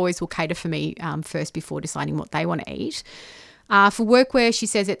usually the boys will cater for me first before deciding what they want to eat. For workwear, she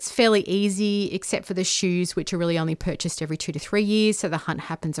says it's fairly easy, except for the shoes, which are really only purchased every 2 to 3 years, so the hunt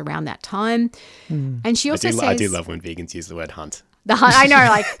happens around that time. And she also says... I do love when vegans use the word hunt. The hunt, I know,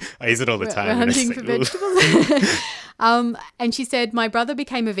 like... I use it all the time. We're hunting for vegetables. And she said, my brother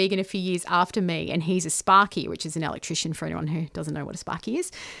became a vegan a few years after me, and he's a sparky, which is an electrician for anyone who doesn't know what a sparky is.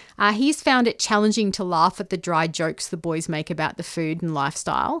 He's found it challenging to laugh at the dry jokes the boys make about the food and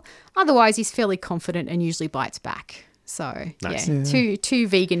lifestyle. Otherwise, he's fairly confident and usually bites back. So, nice. Two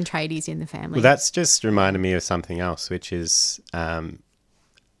vegan tradies in the family. Well, that's just reminded me of something else, which is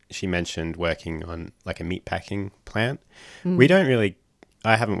she mentioned working on like a meat packing plant. We don't really,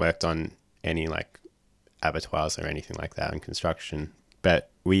 I haven't worked on any like abattoirs or anything like that in construction,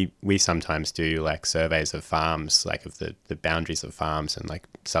 but we sometimes do like surveys of farms, like of the boundaries of farms and like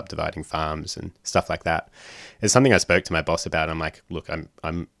subdividing farms and stuff like that. It's something I spoke to my boss about. I'm like, look,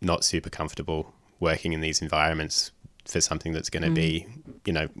 I'm not super comfortable working in these environments for something that's going to be,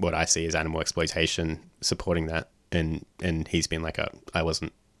 what I see as animal exploitation, supporting that. And he's been like, I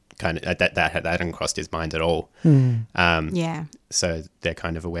wasn't kind of, that hadn't crossed his mind at all. So they're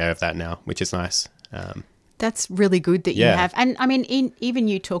kind of aware of that now, which is nice. That's really good that you have. And I mean, even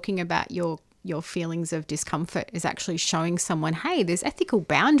you talking about your feelings of discomfort is actually showing someone, hey, there's ethical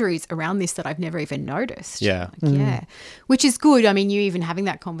boundaries around this that I've never even noticed. Which is good. I mean, you even having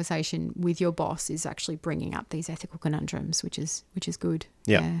that conversation with your boss is actually bringing up these ethical conundrums, which is good.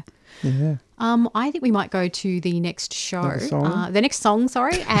 I think we might go to the next show, the next song,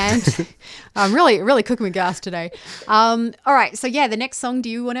 and I'm really cooking with gas today. All right, so the next song. Do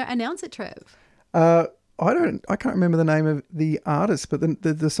you want to announce it, Trev? I can't remember the name of the artist, but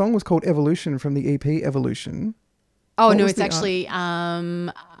the song was called Evolution from the EP Evolution. Oh, no, it's actually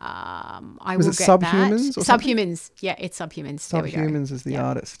Was it Subhumans? Or Subhumans. Yeah, it's Subhumans. Subhumans is the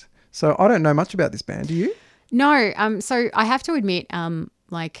artist. So I don't know much about this band. Do you? No. So I have to admit,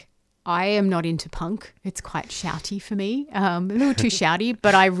 I am not into punk. It's quite shouty for me, a little too shouty,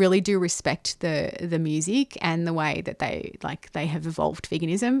 but I really do respect the music and the way that they have evolved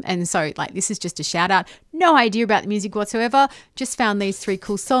veganism. And so this is just a shout out. No idea about the music whatsoever. Just found these 3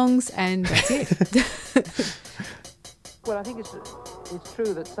 cool songs and that's it. Well, I think it's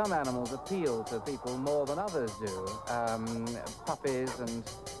true that some animals appeal to people more than others do. Puppies and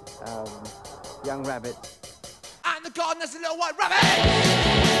young rabbits. And the garden has a little white rabbit.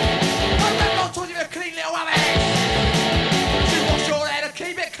 I remember told you a clean little rabbit. You wash your head and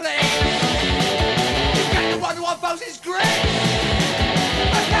keep it clean. You get the one who opposes green.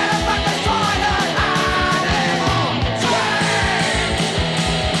 And get back the silent animal scream.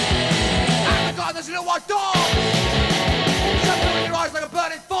 And the garden has a little white dog. Something in your eyes like a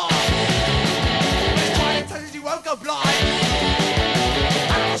burning fire. It's quite intense, you won't go blind.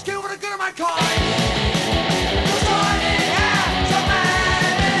 Animals kill for the good of mankind.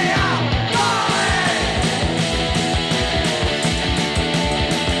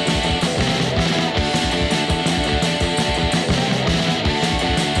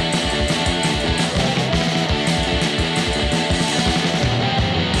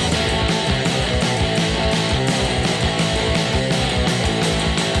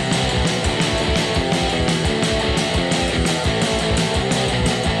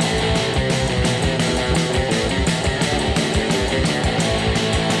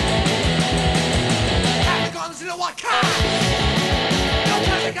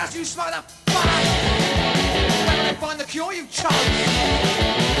 smoke that fire. When they find the cure, you choke.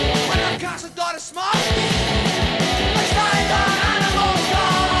 When the cats have died of smoke, they say the animals go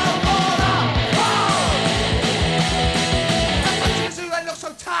for the road. The creatures who they look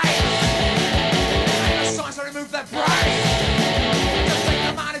so tame, and the science to remove their brain. Just think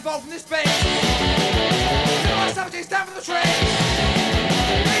the man involved in this beat. The last savages down from the trees.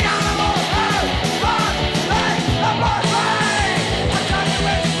 The animals who run, they the blood rain. I tell you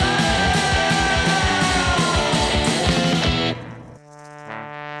it's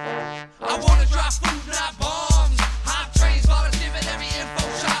I wanna drop food, not bombs. Hot trains, volunteering every info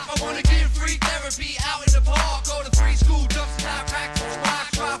shop. I wanna give free therapy out in the park. Go to free school, dumps and high practice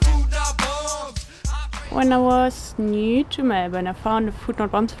rock. Try food, not bombs. When I was new to Melbourne, I found a Food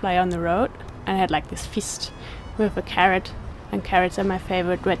Not Bombs flyer on the road and I had like this fist with a carrot, and carrots are my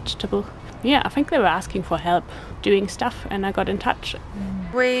favorite vegetable. Yeah, I think they were asking for help doing stuff and I got in touch.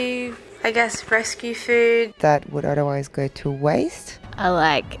 We, I guess, rescue food that would otherwise go to waste. I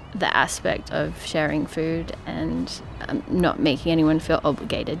like the aspect of sharing food and not making anyone feel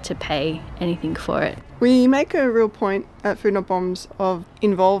obligated to pay anything for it. We make a real point at Food Not Bombs of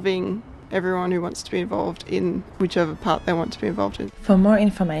involving everyone who wants to be involved in whichever part they want to be involved in. For more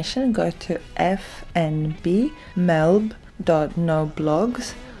information, go to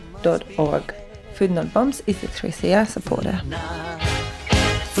fnbmelb.noblogs.org. Food Not Bombs is a 3CR supporter.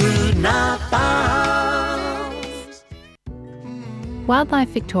 Food Not Bombs. Wildlife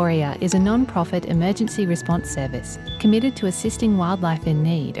Victoria is a non-profit emergency response service committed to assisting wildlife in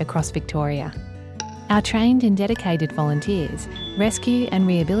need across Victoria. Our trained and dedicated volunteers rescue and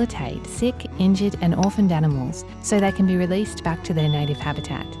rehabilitate sick, injured and orphaned animals so they can be released back to their native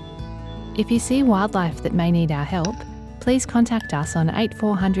habitat. If you see wildlife that may need our help, please contact us on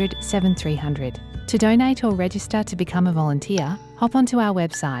 8400 7300. To donate or register to become a volunteer, hop onto our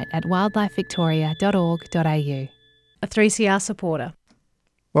website at wildlifevictoria.org.au. A 3CR supporter.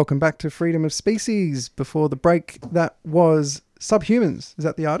 Welcome back to Freedom of Species. Before the break, that was Subhumans. Is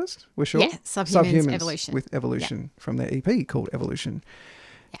that the artist? We're sure? Yeah, Subhumans Evolution. With Evolution from their EP called Evolution.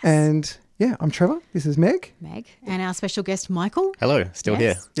 Yes. And yeah, I'm Trevor. This is Meg. And our special guest, Michael. Hello, still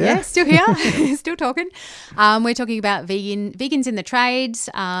here. Yeah, still here. Still talking. We're talking about vegans in the trades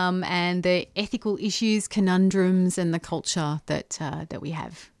and the ethical issues, conundrums and the culture that we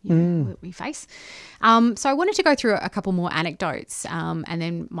have, that we face. So I wanted to go through a couple more anecdotes and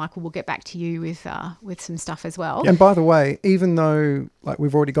then, Michael, we'll get back to you with some stuff as well. And by the way, even though like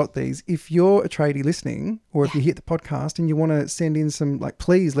we've already got these, if you're a tradie listening or if you hit the podcast and you want to send in some, like,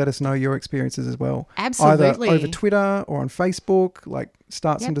 please let us know your experiences as well. Absolutely. Either over Twitter or on Facebook, like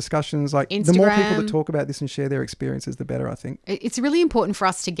start some discussions. Like Instagram. The more people that talk about this and share their experiences, the better, I think. It's really important for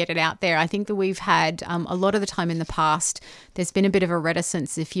us to get it out there. I think that we've had a lot of the time in the past, there's been a bit of a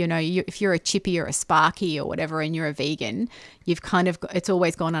reticence if you're a chippy or a sparky or whatever and you're a vegan, you've kind of it's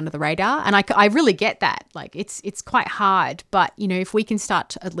always gone under the radar. And I really get that. Like it's quite hard, but if we can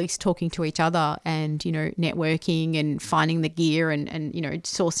start at least talking to each other and networking and finding the gear and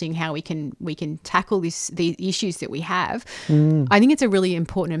sourcing how we can tackle the issues that we have, I think it's a really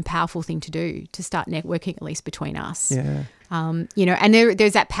important and powerful thing to do, to start networking at least between us. Yeah. And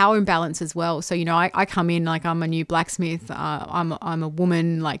there's that power imbalance as well. So, I come in like I'm a new blacksmith. I'm a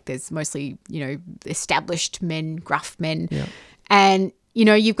woman. Like there's mostly, established men, gruff men. Yeah. And,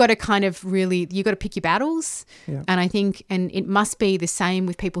 you've got to you've got to pick your battles. Yeah. And I think, and it must be the same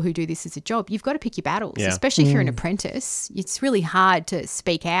with people who do this as a job. You've got to pick your battles, especially if you're an apprentice. It's really hard to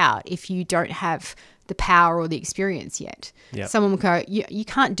speak out if you don't have the power or the experience yet. Yep. Someone will go, you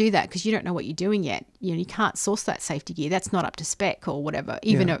can't do that because you don't know what you're doing yet. You can't source that safety gear. That's not up to spec or whatever,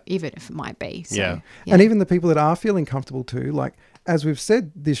 even if it might be. So, yeah. And even the people that are feeling comfortable too, like as we've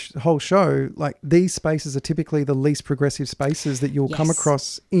said this whole show, like these spaces are typically the least progressive spaces that you'll come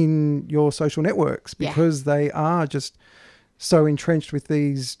across in your social networks because they are just so entrenched with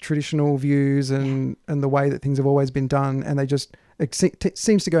these traditional views and the way that things have always been done, and it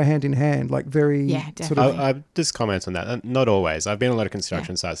seems to go hand in hand, like very sort of... I just comment on that. Not always. I've been on a lot of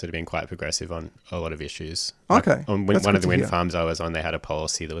construction sites that have been quite progressive on a lot of issues. Okay. On one of the wind farms I was on, they had a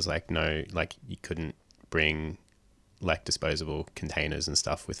policy that was like, no, like you couldn't bring like disposable containers and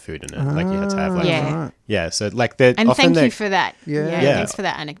stuff with food in it. Like you had to have like... So like they're... And thank you for that. Yeah. Thanks for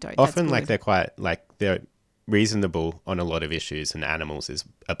that anecdote. Often like they're quite like... they're reasonable on a lot of issues, and animals is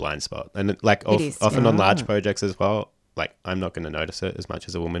a blind spot. And like often on large projects as well, like I'm not going to notice it as much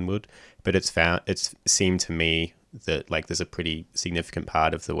as a woman would, but it's seemed to me that like there's a pretty significant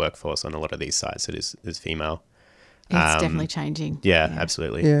part of the workforce on a lot of these sites that is female. It's definitely changing. Yeah,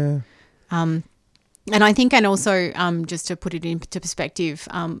 absolutely. Yeah. And I think, and also just to put it into perspective,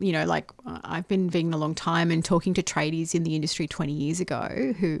 like I've been vegan a long time, and talking to tradies in the industry 20 years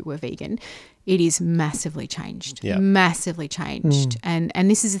ago who were vegan, it is massively changed, massively changed. And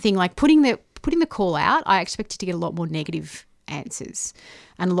this is the thing, like putting the call out, I expected to get a lot more negative answers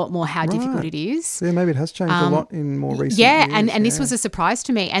and a lot more how difficult it is. Yeah, maybe it has changed a lot in more recent years. And this was a surprise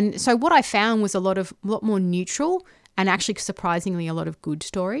to me. And so what I found was a lot more neutral and actually surprisingly a lot of good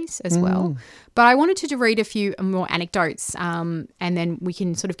stories as well. But I wanted to read a few more anecdotes and then we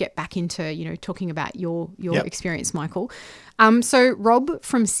can sort of get back into, talking about your experience, Michael. So Rob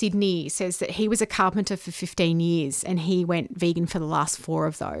from Sydney says that he was a carpenter for 15 years and he went vegan for the last 4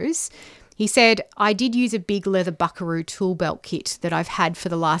 of those. He said, I did use a big leather buckaroo tool belt kit that I've had for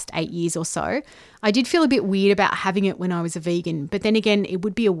the last 8 years or so. I did feel a bit weird about having it when I was a vegan, but then again, it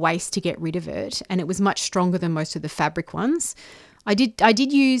would be a waste to get rid of it, and it was much stronger than most of the fabric ones. I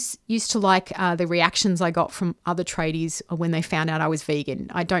used to like the reactions I got from other tradies when they found out I was vegan.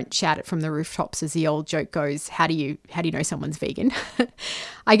 I don't shout it from the rooftops, as the old joke goes. How do you know someone's vegan?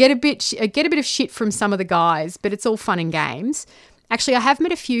 I get a bit of shit from some of the guys, but it's all fun and games. Actually, I have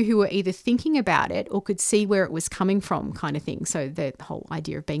met a few who were either thinking about it or could see where it was coming from, kind of thing. So the whole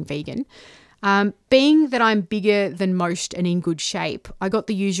idea of being vegan. Being that I'm bigger than most and in good shape, I got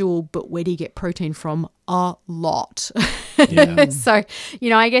the usual, but where do you get protein from? A lot. Yeah. So,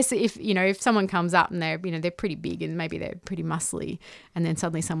 I guess if someone comes up and they're pretty big and maybe they're pretty muscly, and then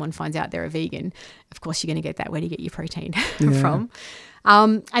suddenly someone finds out they're a vegan, of course you're going to get that. Where do you get your protein from?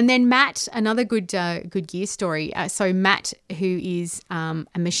 And then Matt, another good gear story. So Matt, who is a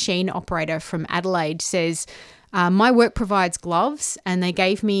machine operator from Adelaide, says, my work provides gloves and they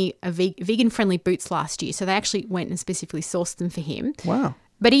gave me a vegan-friendly boots last year. So they actually went and specifically sourced them for him. Wow.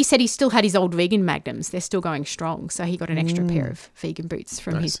 But he said he still had his old vegan Magnums. They're still going strong. So he got an extra pair of vegan boots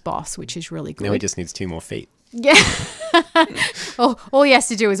from his boss, which is really good. Now he just needs 2 more feet. Yeah. all he has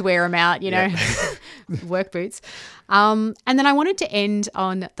to do is wear them out, work boots. And then I wanted to end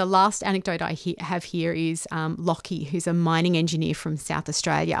on the last anecdote I have here is Lockie, who's a mining engineer from South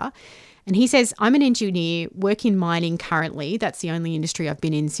Australia. And he says, I'm an engineer, work in mining currently. That's the only industry I've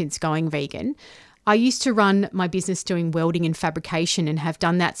been in since going vegan. I used to run my business doing welding and fabrication and have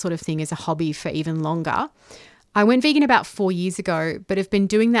done that sort of thing as a hobby for even longer. I went vegan about 4 years ago, but have been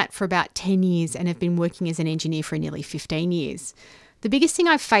doing that for about 10 years and have been working as an engineer for nearly 15 years. The biggest thing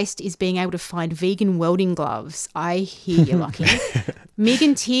I've faced is being able to find vegan welding gloves. I hear you, Lucky. MIG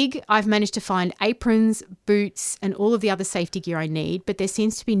and TIG, I've managed to find aprons, boots, and all of the other safety gear I need, but there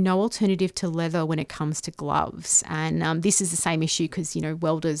seems to be no alternative to leather when it comes to gloves. And this is the same issue because,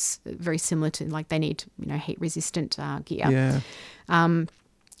 welders are very similar to, they need, heat-resistant gear. Yeah.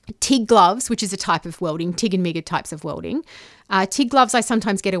 TIG gloves, which is a type of welding, TIG and MIG are types of welding. TIG gloves I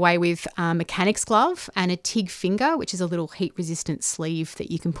sometimes get away with mechanic's glove and a TIG finger, which is a little heat-resistant sleeve that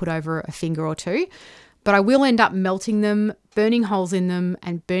you can put over a finger or two. But I will end up melting them, burning holes in them,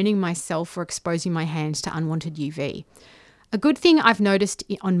 and burning myself or exposing my hands to unwanted UV. A good thing I've noticed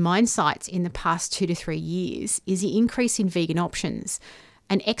on mine sites in the past 2 to 3 years is the increase in vegan options.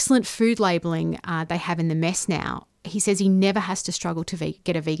 An excellent food labelling they have in the mess now. He says he never has to struggle to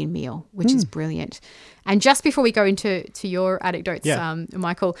get a vegan meal, which is brilliant. And just before we go into your anecdotes,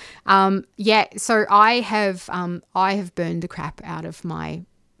 Michael, so I have burned the crap out of my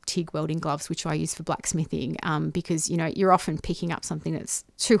TIG welding gloves, which I use for blacksmithing, because you're often picking up something that's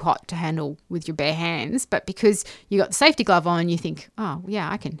too hot to handle with your bare hands, but because you got the safety glove on, you think, oh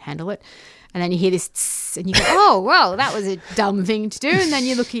yeah, I can handle it. And then you hear this tss, and you go, oh, well, that was a dumb thing to do. And then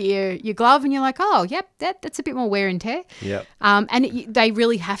you look at your glove and you're like, oh, yep, that's a bit more wear and tear. Yep. They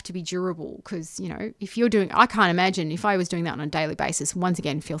really have to be durable because, if you're doing – I can't imagine if I was doing that on a daily basis. Once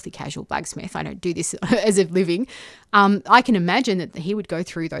again, filthy casual blacksmith. I don't do this as a living. I can imagine that he would go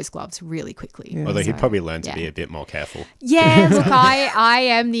through those gloves really quickly. Yeah. Although he'd probably learn to be a bit more careful. Yeah, look, I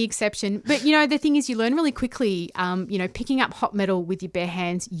am the exception. But, the thing is you learn really quickly, picking up hot metal with your bare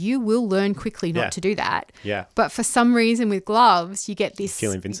hands, you will learn quickly not to do that. Yeah. But for some reason with gloves, you get this. You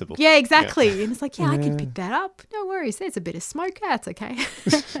feel invincible. Yeah, exactly. Yeah. And it's like, I can pick that up. No worries. There's a bit of smoke. That's okay.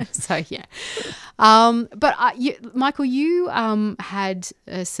 So, yeah. Michael, you had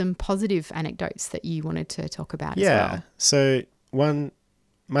some positive anecdotes that you wanted to talk about as well. Yeah. So one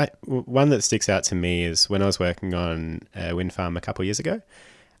that sticks out to me is when I was working on a wind farm a couple of years ago.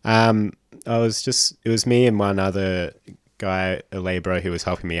 It was me and one other guy, a labourer who was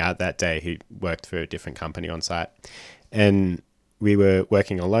helping me out that day, who worked for a different company on site. And we were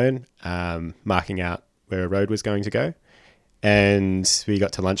working alone, marking out where a road was going to go. And we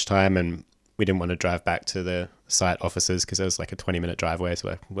got to lunchtime and we didn't want to drive back to the site offices because it was like a 20-minute driveway.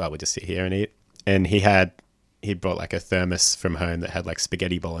 So we'll just sit here and eat. and he brought like a thermos from home that had like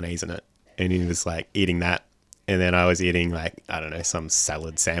spaghetti bolognese in it, and he was like eating that. And then I was eating like, I don't know, some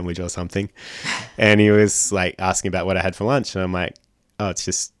salad sandwich or something. And he was like asking about what I had for lunch. And I'm like, oh, it's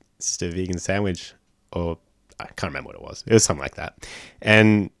just a vegan sandwich. Or I can't remember what it was. It was something like that.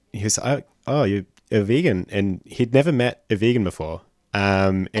 And he was like, oh, you're a vegan. And he'd never met a vegan before.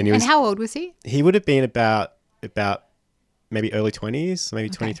 And how old was he? He would have been about maybe early 20s, maybe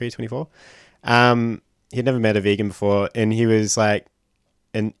 23, 24. He'd never met a vegan before. And he was like,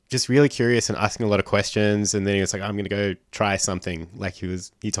 and just really curious and asking a lot of questions. And then he was like, I'm going to go try something. Like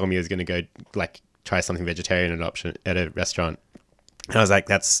he told me he was going to go like try something vegetarian at a restaurant. And I was like,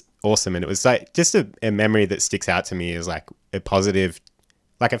 that's awesome. And it was like just a memory that sticks out to me as like a positive,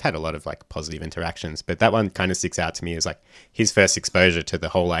 like I've had a lot of like positive interactions, but that one kind of sticks out to me as like his first exposure to the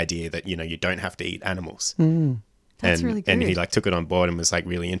whole idea that, you know, you don't have to eat animals. That's really good. And he like took it on board and was like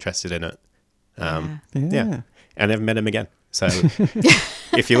really interested in it. Yeah. And I never met him again. So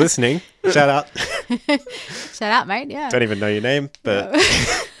if you're listening, shout out. Shout out, mate. Yeah. Don't even know your name, but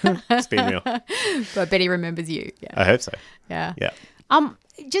it's been real. But I bet he remembers you. Yeah. I hope so. Yeah. Yeah.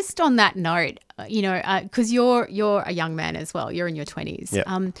 Just on that note, you know, because you're a young man as well. You're in your 20s.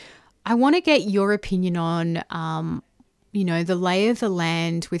 Yeah. I want to get your opinion on, you know, the lay of the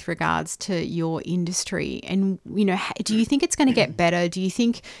land with regards to your industry. And, you know, do you think it's going to get better? Do you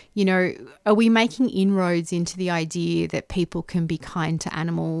think, you know, are we making inroads into the idea that people can be kind to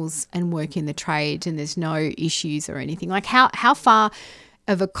animals and work in the trade and there's no issues or anything? Like how far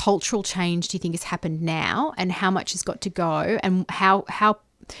of a cultural change do you think has happened now, and how much has got to go, and how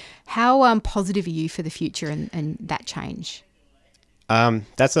positive are you for the future and that change?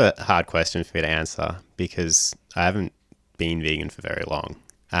 That's a hard question for me to answer because I haven't been vegan for very long.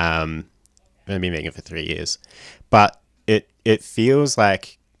 I've only been vegan for 3 years, but it feels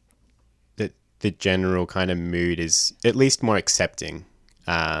like the general kind of mood is at least more accepting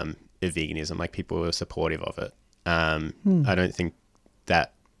of veganism. Like people are supportive of it. I don't think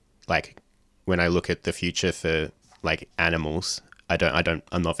that, like, when I look at the future for like animals, I'm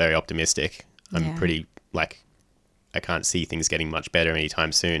not very optimistic. I'm pretty like, I can't see things getting much better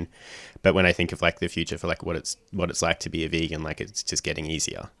anytime soon. But when I think of like the future for like what it's like to be a vegan, like it's just getting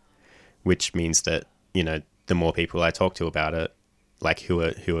easier, which means that, you know, the more people I talk to about it, like who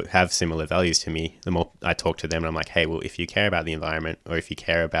have similar values to me, the more I talk to them and I'm like, hey, well, if you care about the environment or if you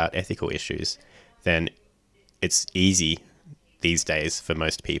care about ethical issues, then it's easy these days for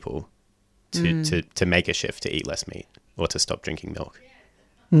most people to make a shift to eat less meat or to stop drinking milk.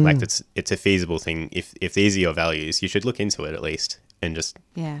 Like it's a feasible thing. If these are your values, you should look into it at least, and just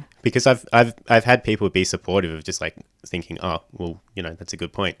because I've had people be supportive of just like thinking, oh, well, you know, that's a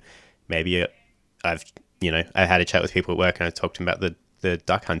good point. Maybe I had a chat with people at work and I talked to them about the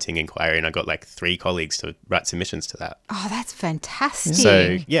duck hunting inquiry, and I got like 3 colleagues to write submissions to that. Oh, that's fantastic.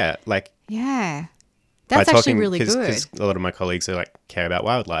 So yeah, like that's actually really good. Because a lot of my colleagues are like care about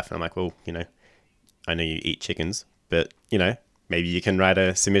wildlife, and I'm like, well, you know, I know you eat chickens, but you know, maybe you can write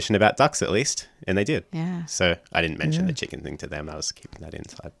a submission about ducks at least. And they did. Yeah. So I didn't mention the chicken thing to them. I was keeping that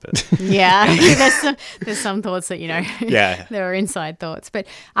inside. But there's some thoughts that, you know, there are inside thoughts. But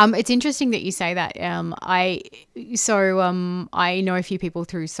it's interesting that you say that. I know a few people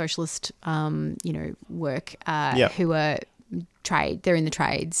through socialist, you know, work who are they're in the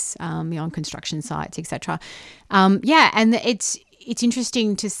trades, on construction sites, etc. And it's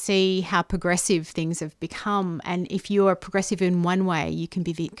interesting to see how progressive things have become. And if you are progressive in one way, you can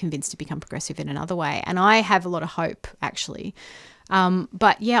be convinced to become progressive in another way. And I have a lot of hope, actually.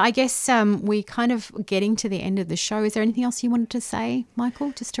 But yeah, I guess we kind of getting to the end of the show. Is there anything else you wanted to say,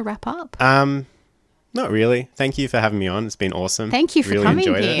 Michael, just to wrap up? Not really. Thank you for having me on. It's been awesome. Thank you for really coming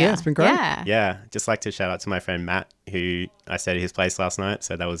enjoyed here. It. Yeah, it's been great. Yeah. Just like to shout out to my friend Matt, who I stayed at his place last night.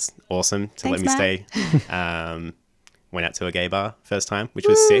 So that was awesome to Thanks, let me stay. Went out to a gay bar first time, which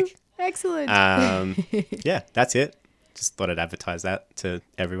was sick. Excellent. Yeah, that's it. Just thought I'd advertise that to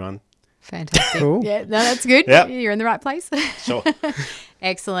everyone. Fantastic. Cool. Yeah, no, that's good. Yep. You're in the right place. Sure.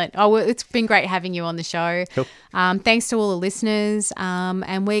 Excellent. Oh, well, it's been great having you on the show. Cool. Thanks to all the listeners.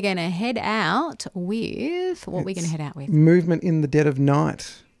 And we're going to head out with what we're going to head out with. Movement in the Dead of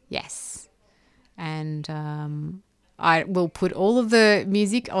Night. Yes. And I will put all of the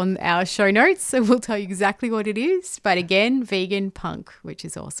music on our show notes, so we'll tell you exactly what it is. But again, vegan punk, which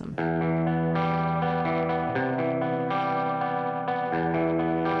is awesome.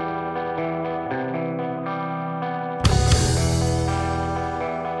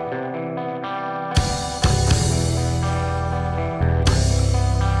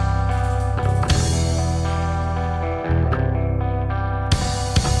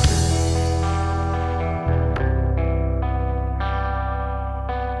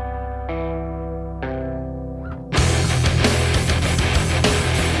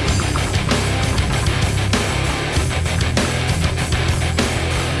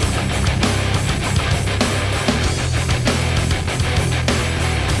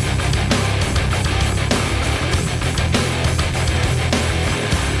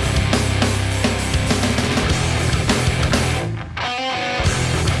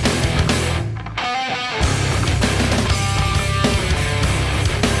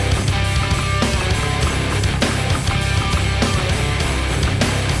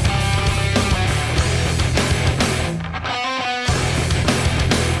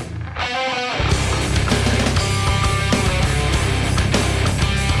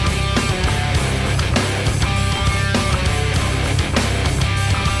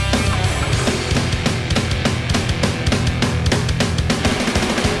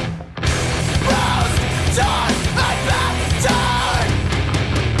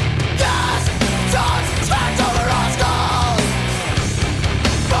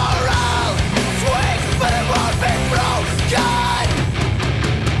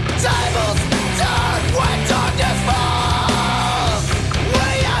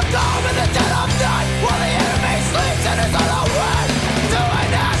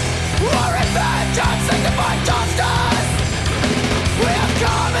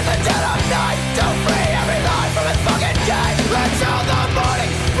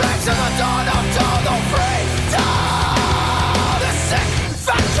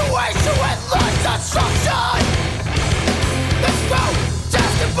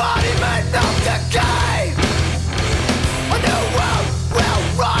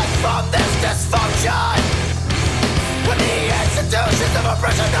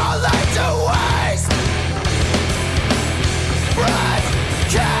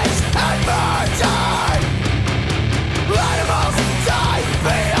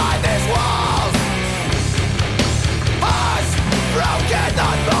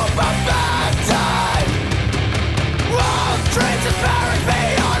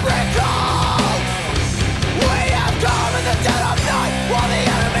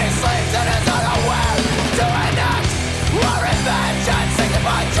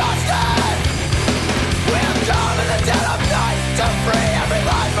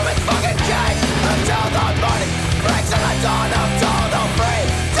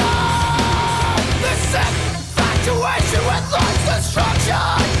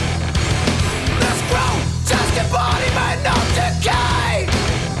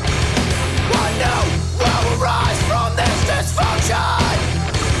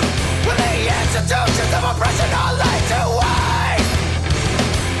 institutions of oppression are laid to waste.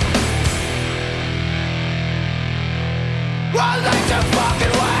 Are laid to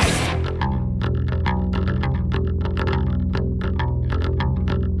fucking waste.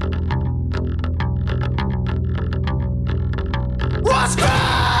 Was scream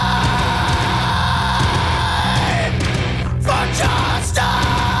for justice,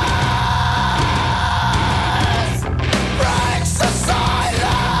 breaks the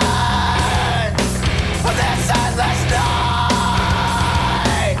silence of this endless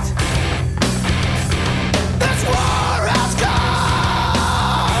night. This war has come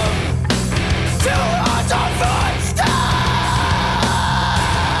to undone footsteps,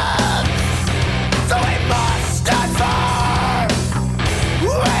 so we must stand firm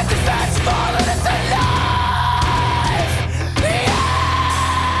with defense for innocent life.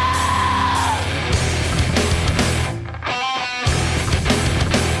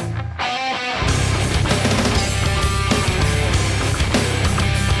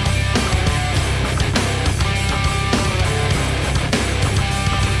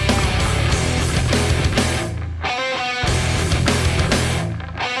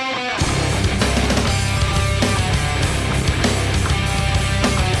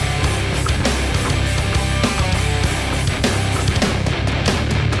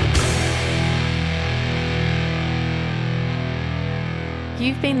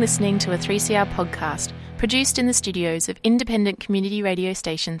 You've been listening to a 3CR podcast produced in the studios of independent community radio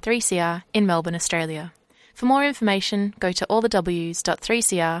station 3CR in Melbourne, Australia. For more information, go to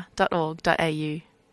allthews.3cr.org.au.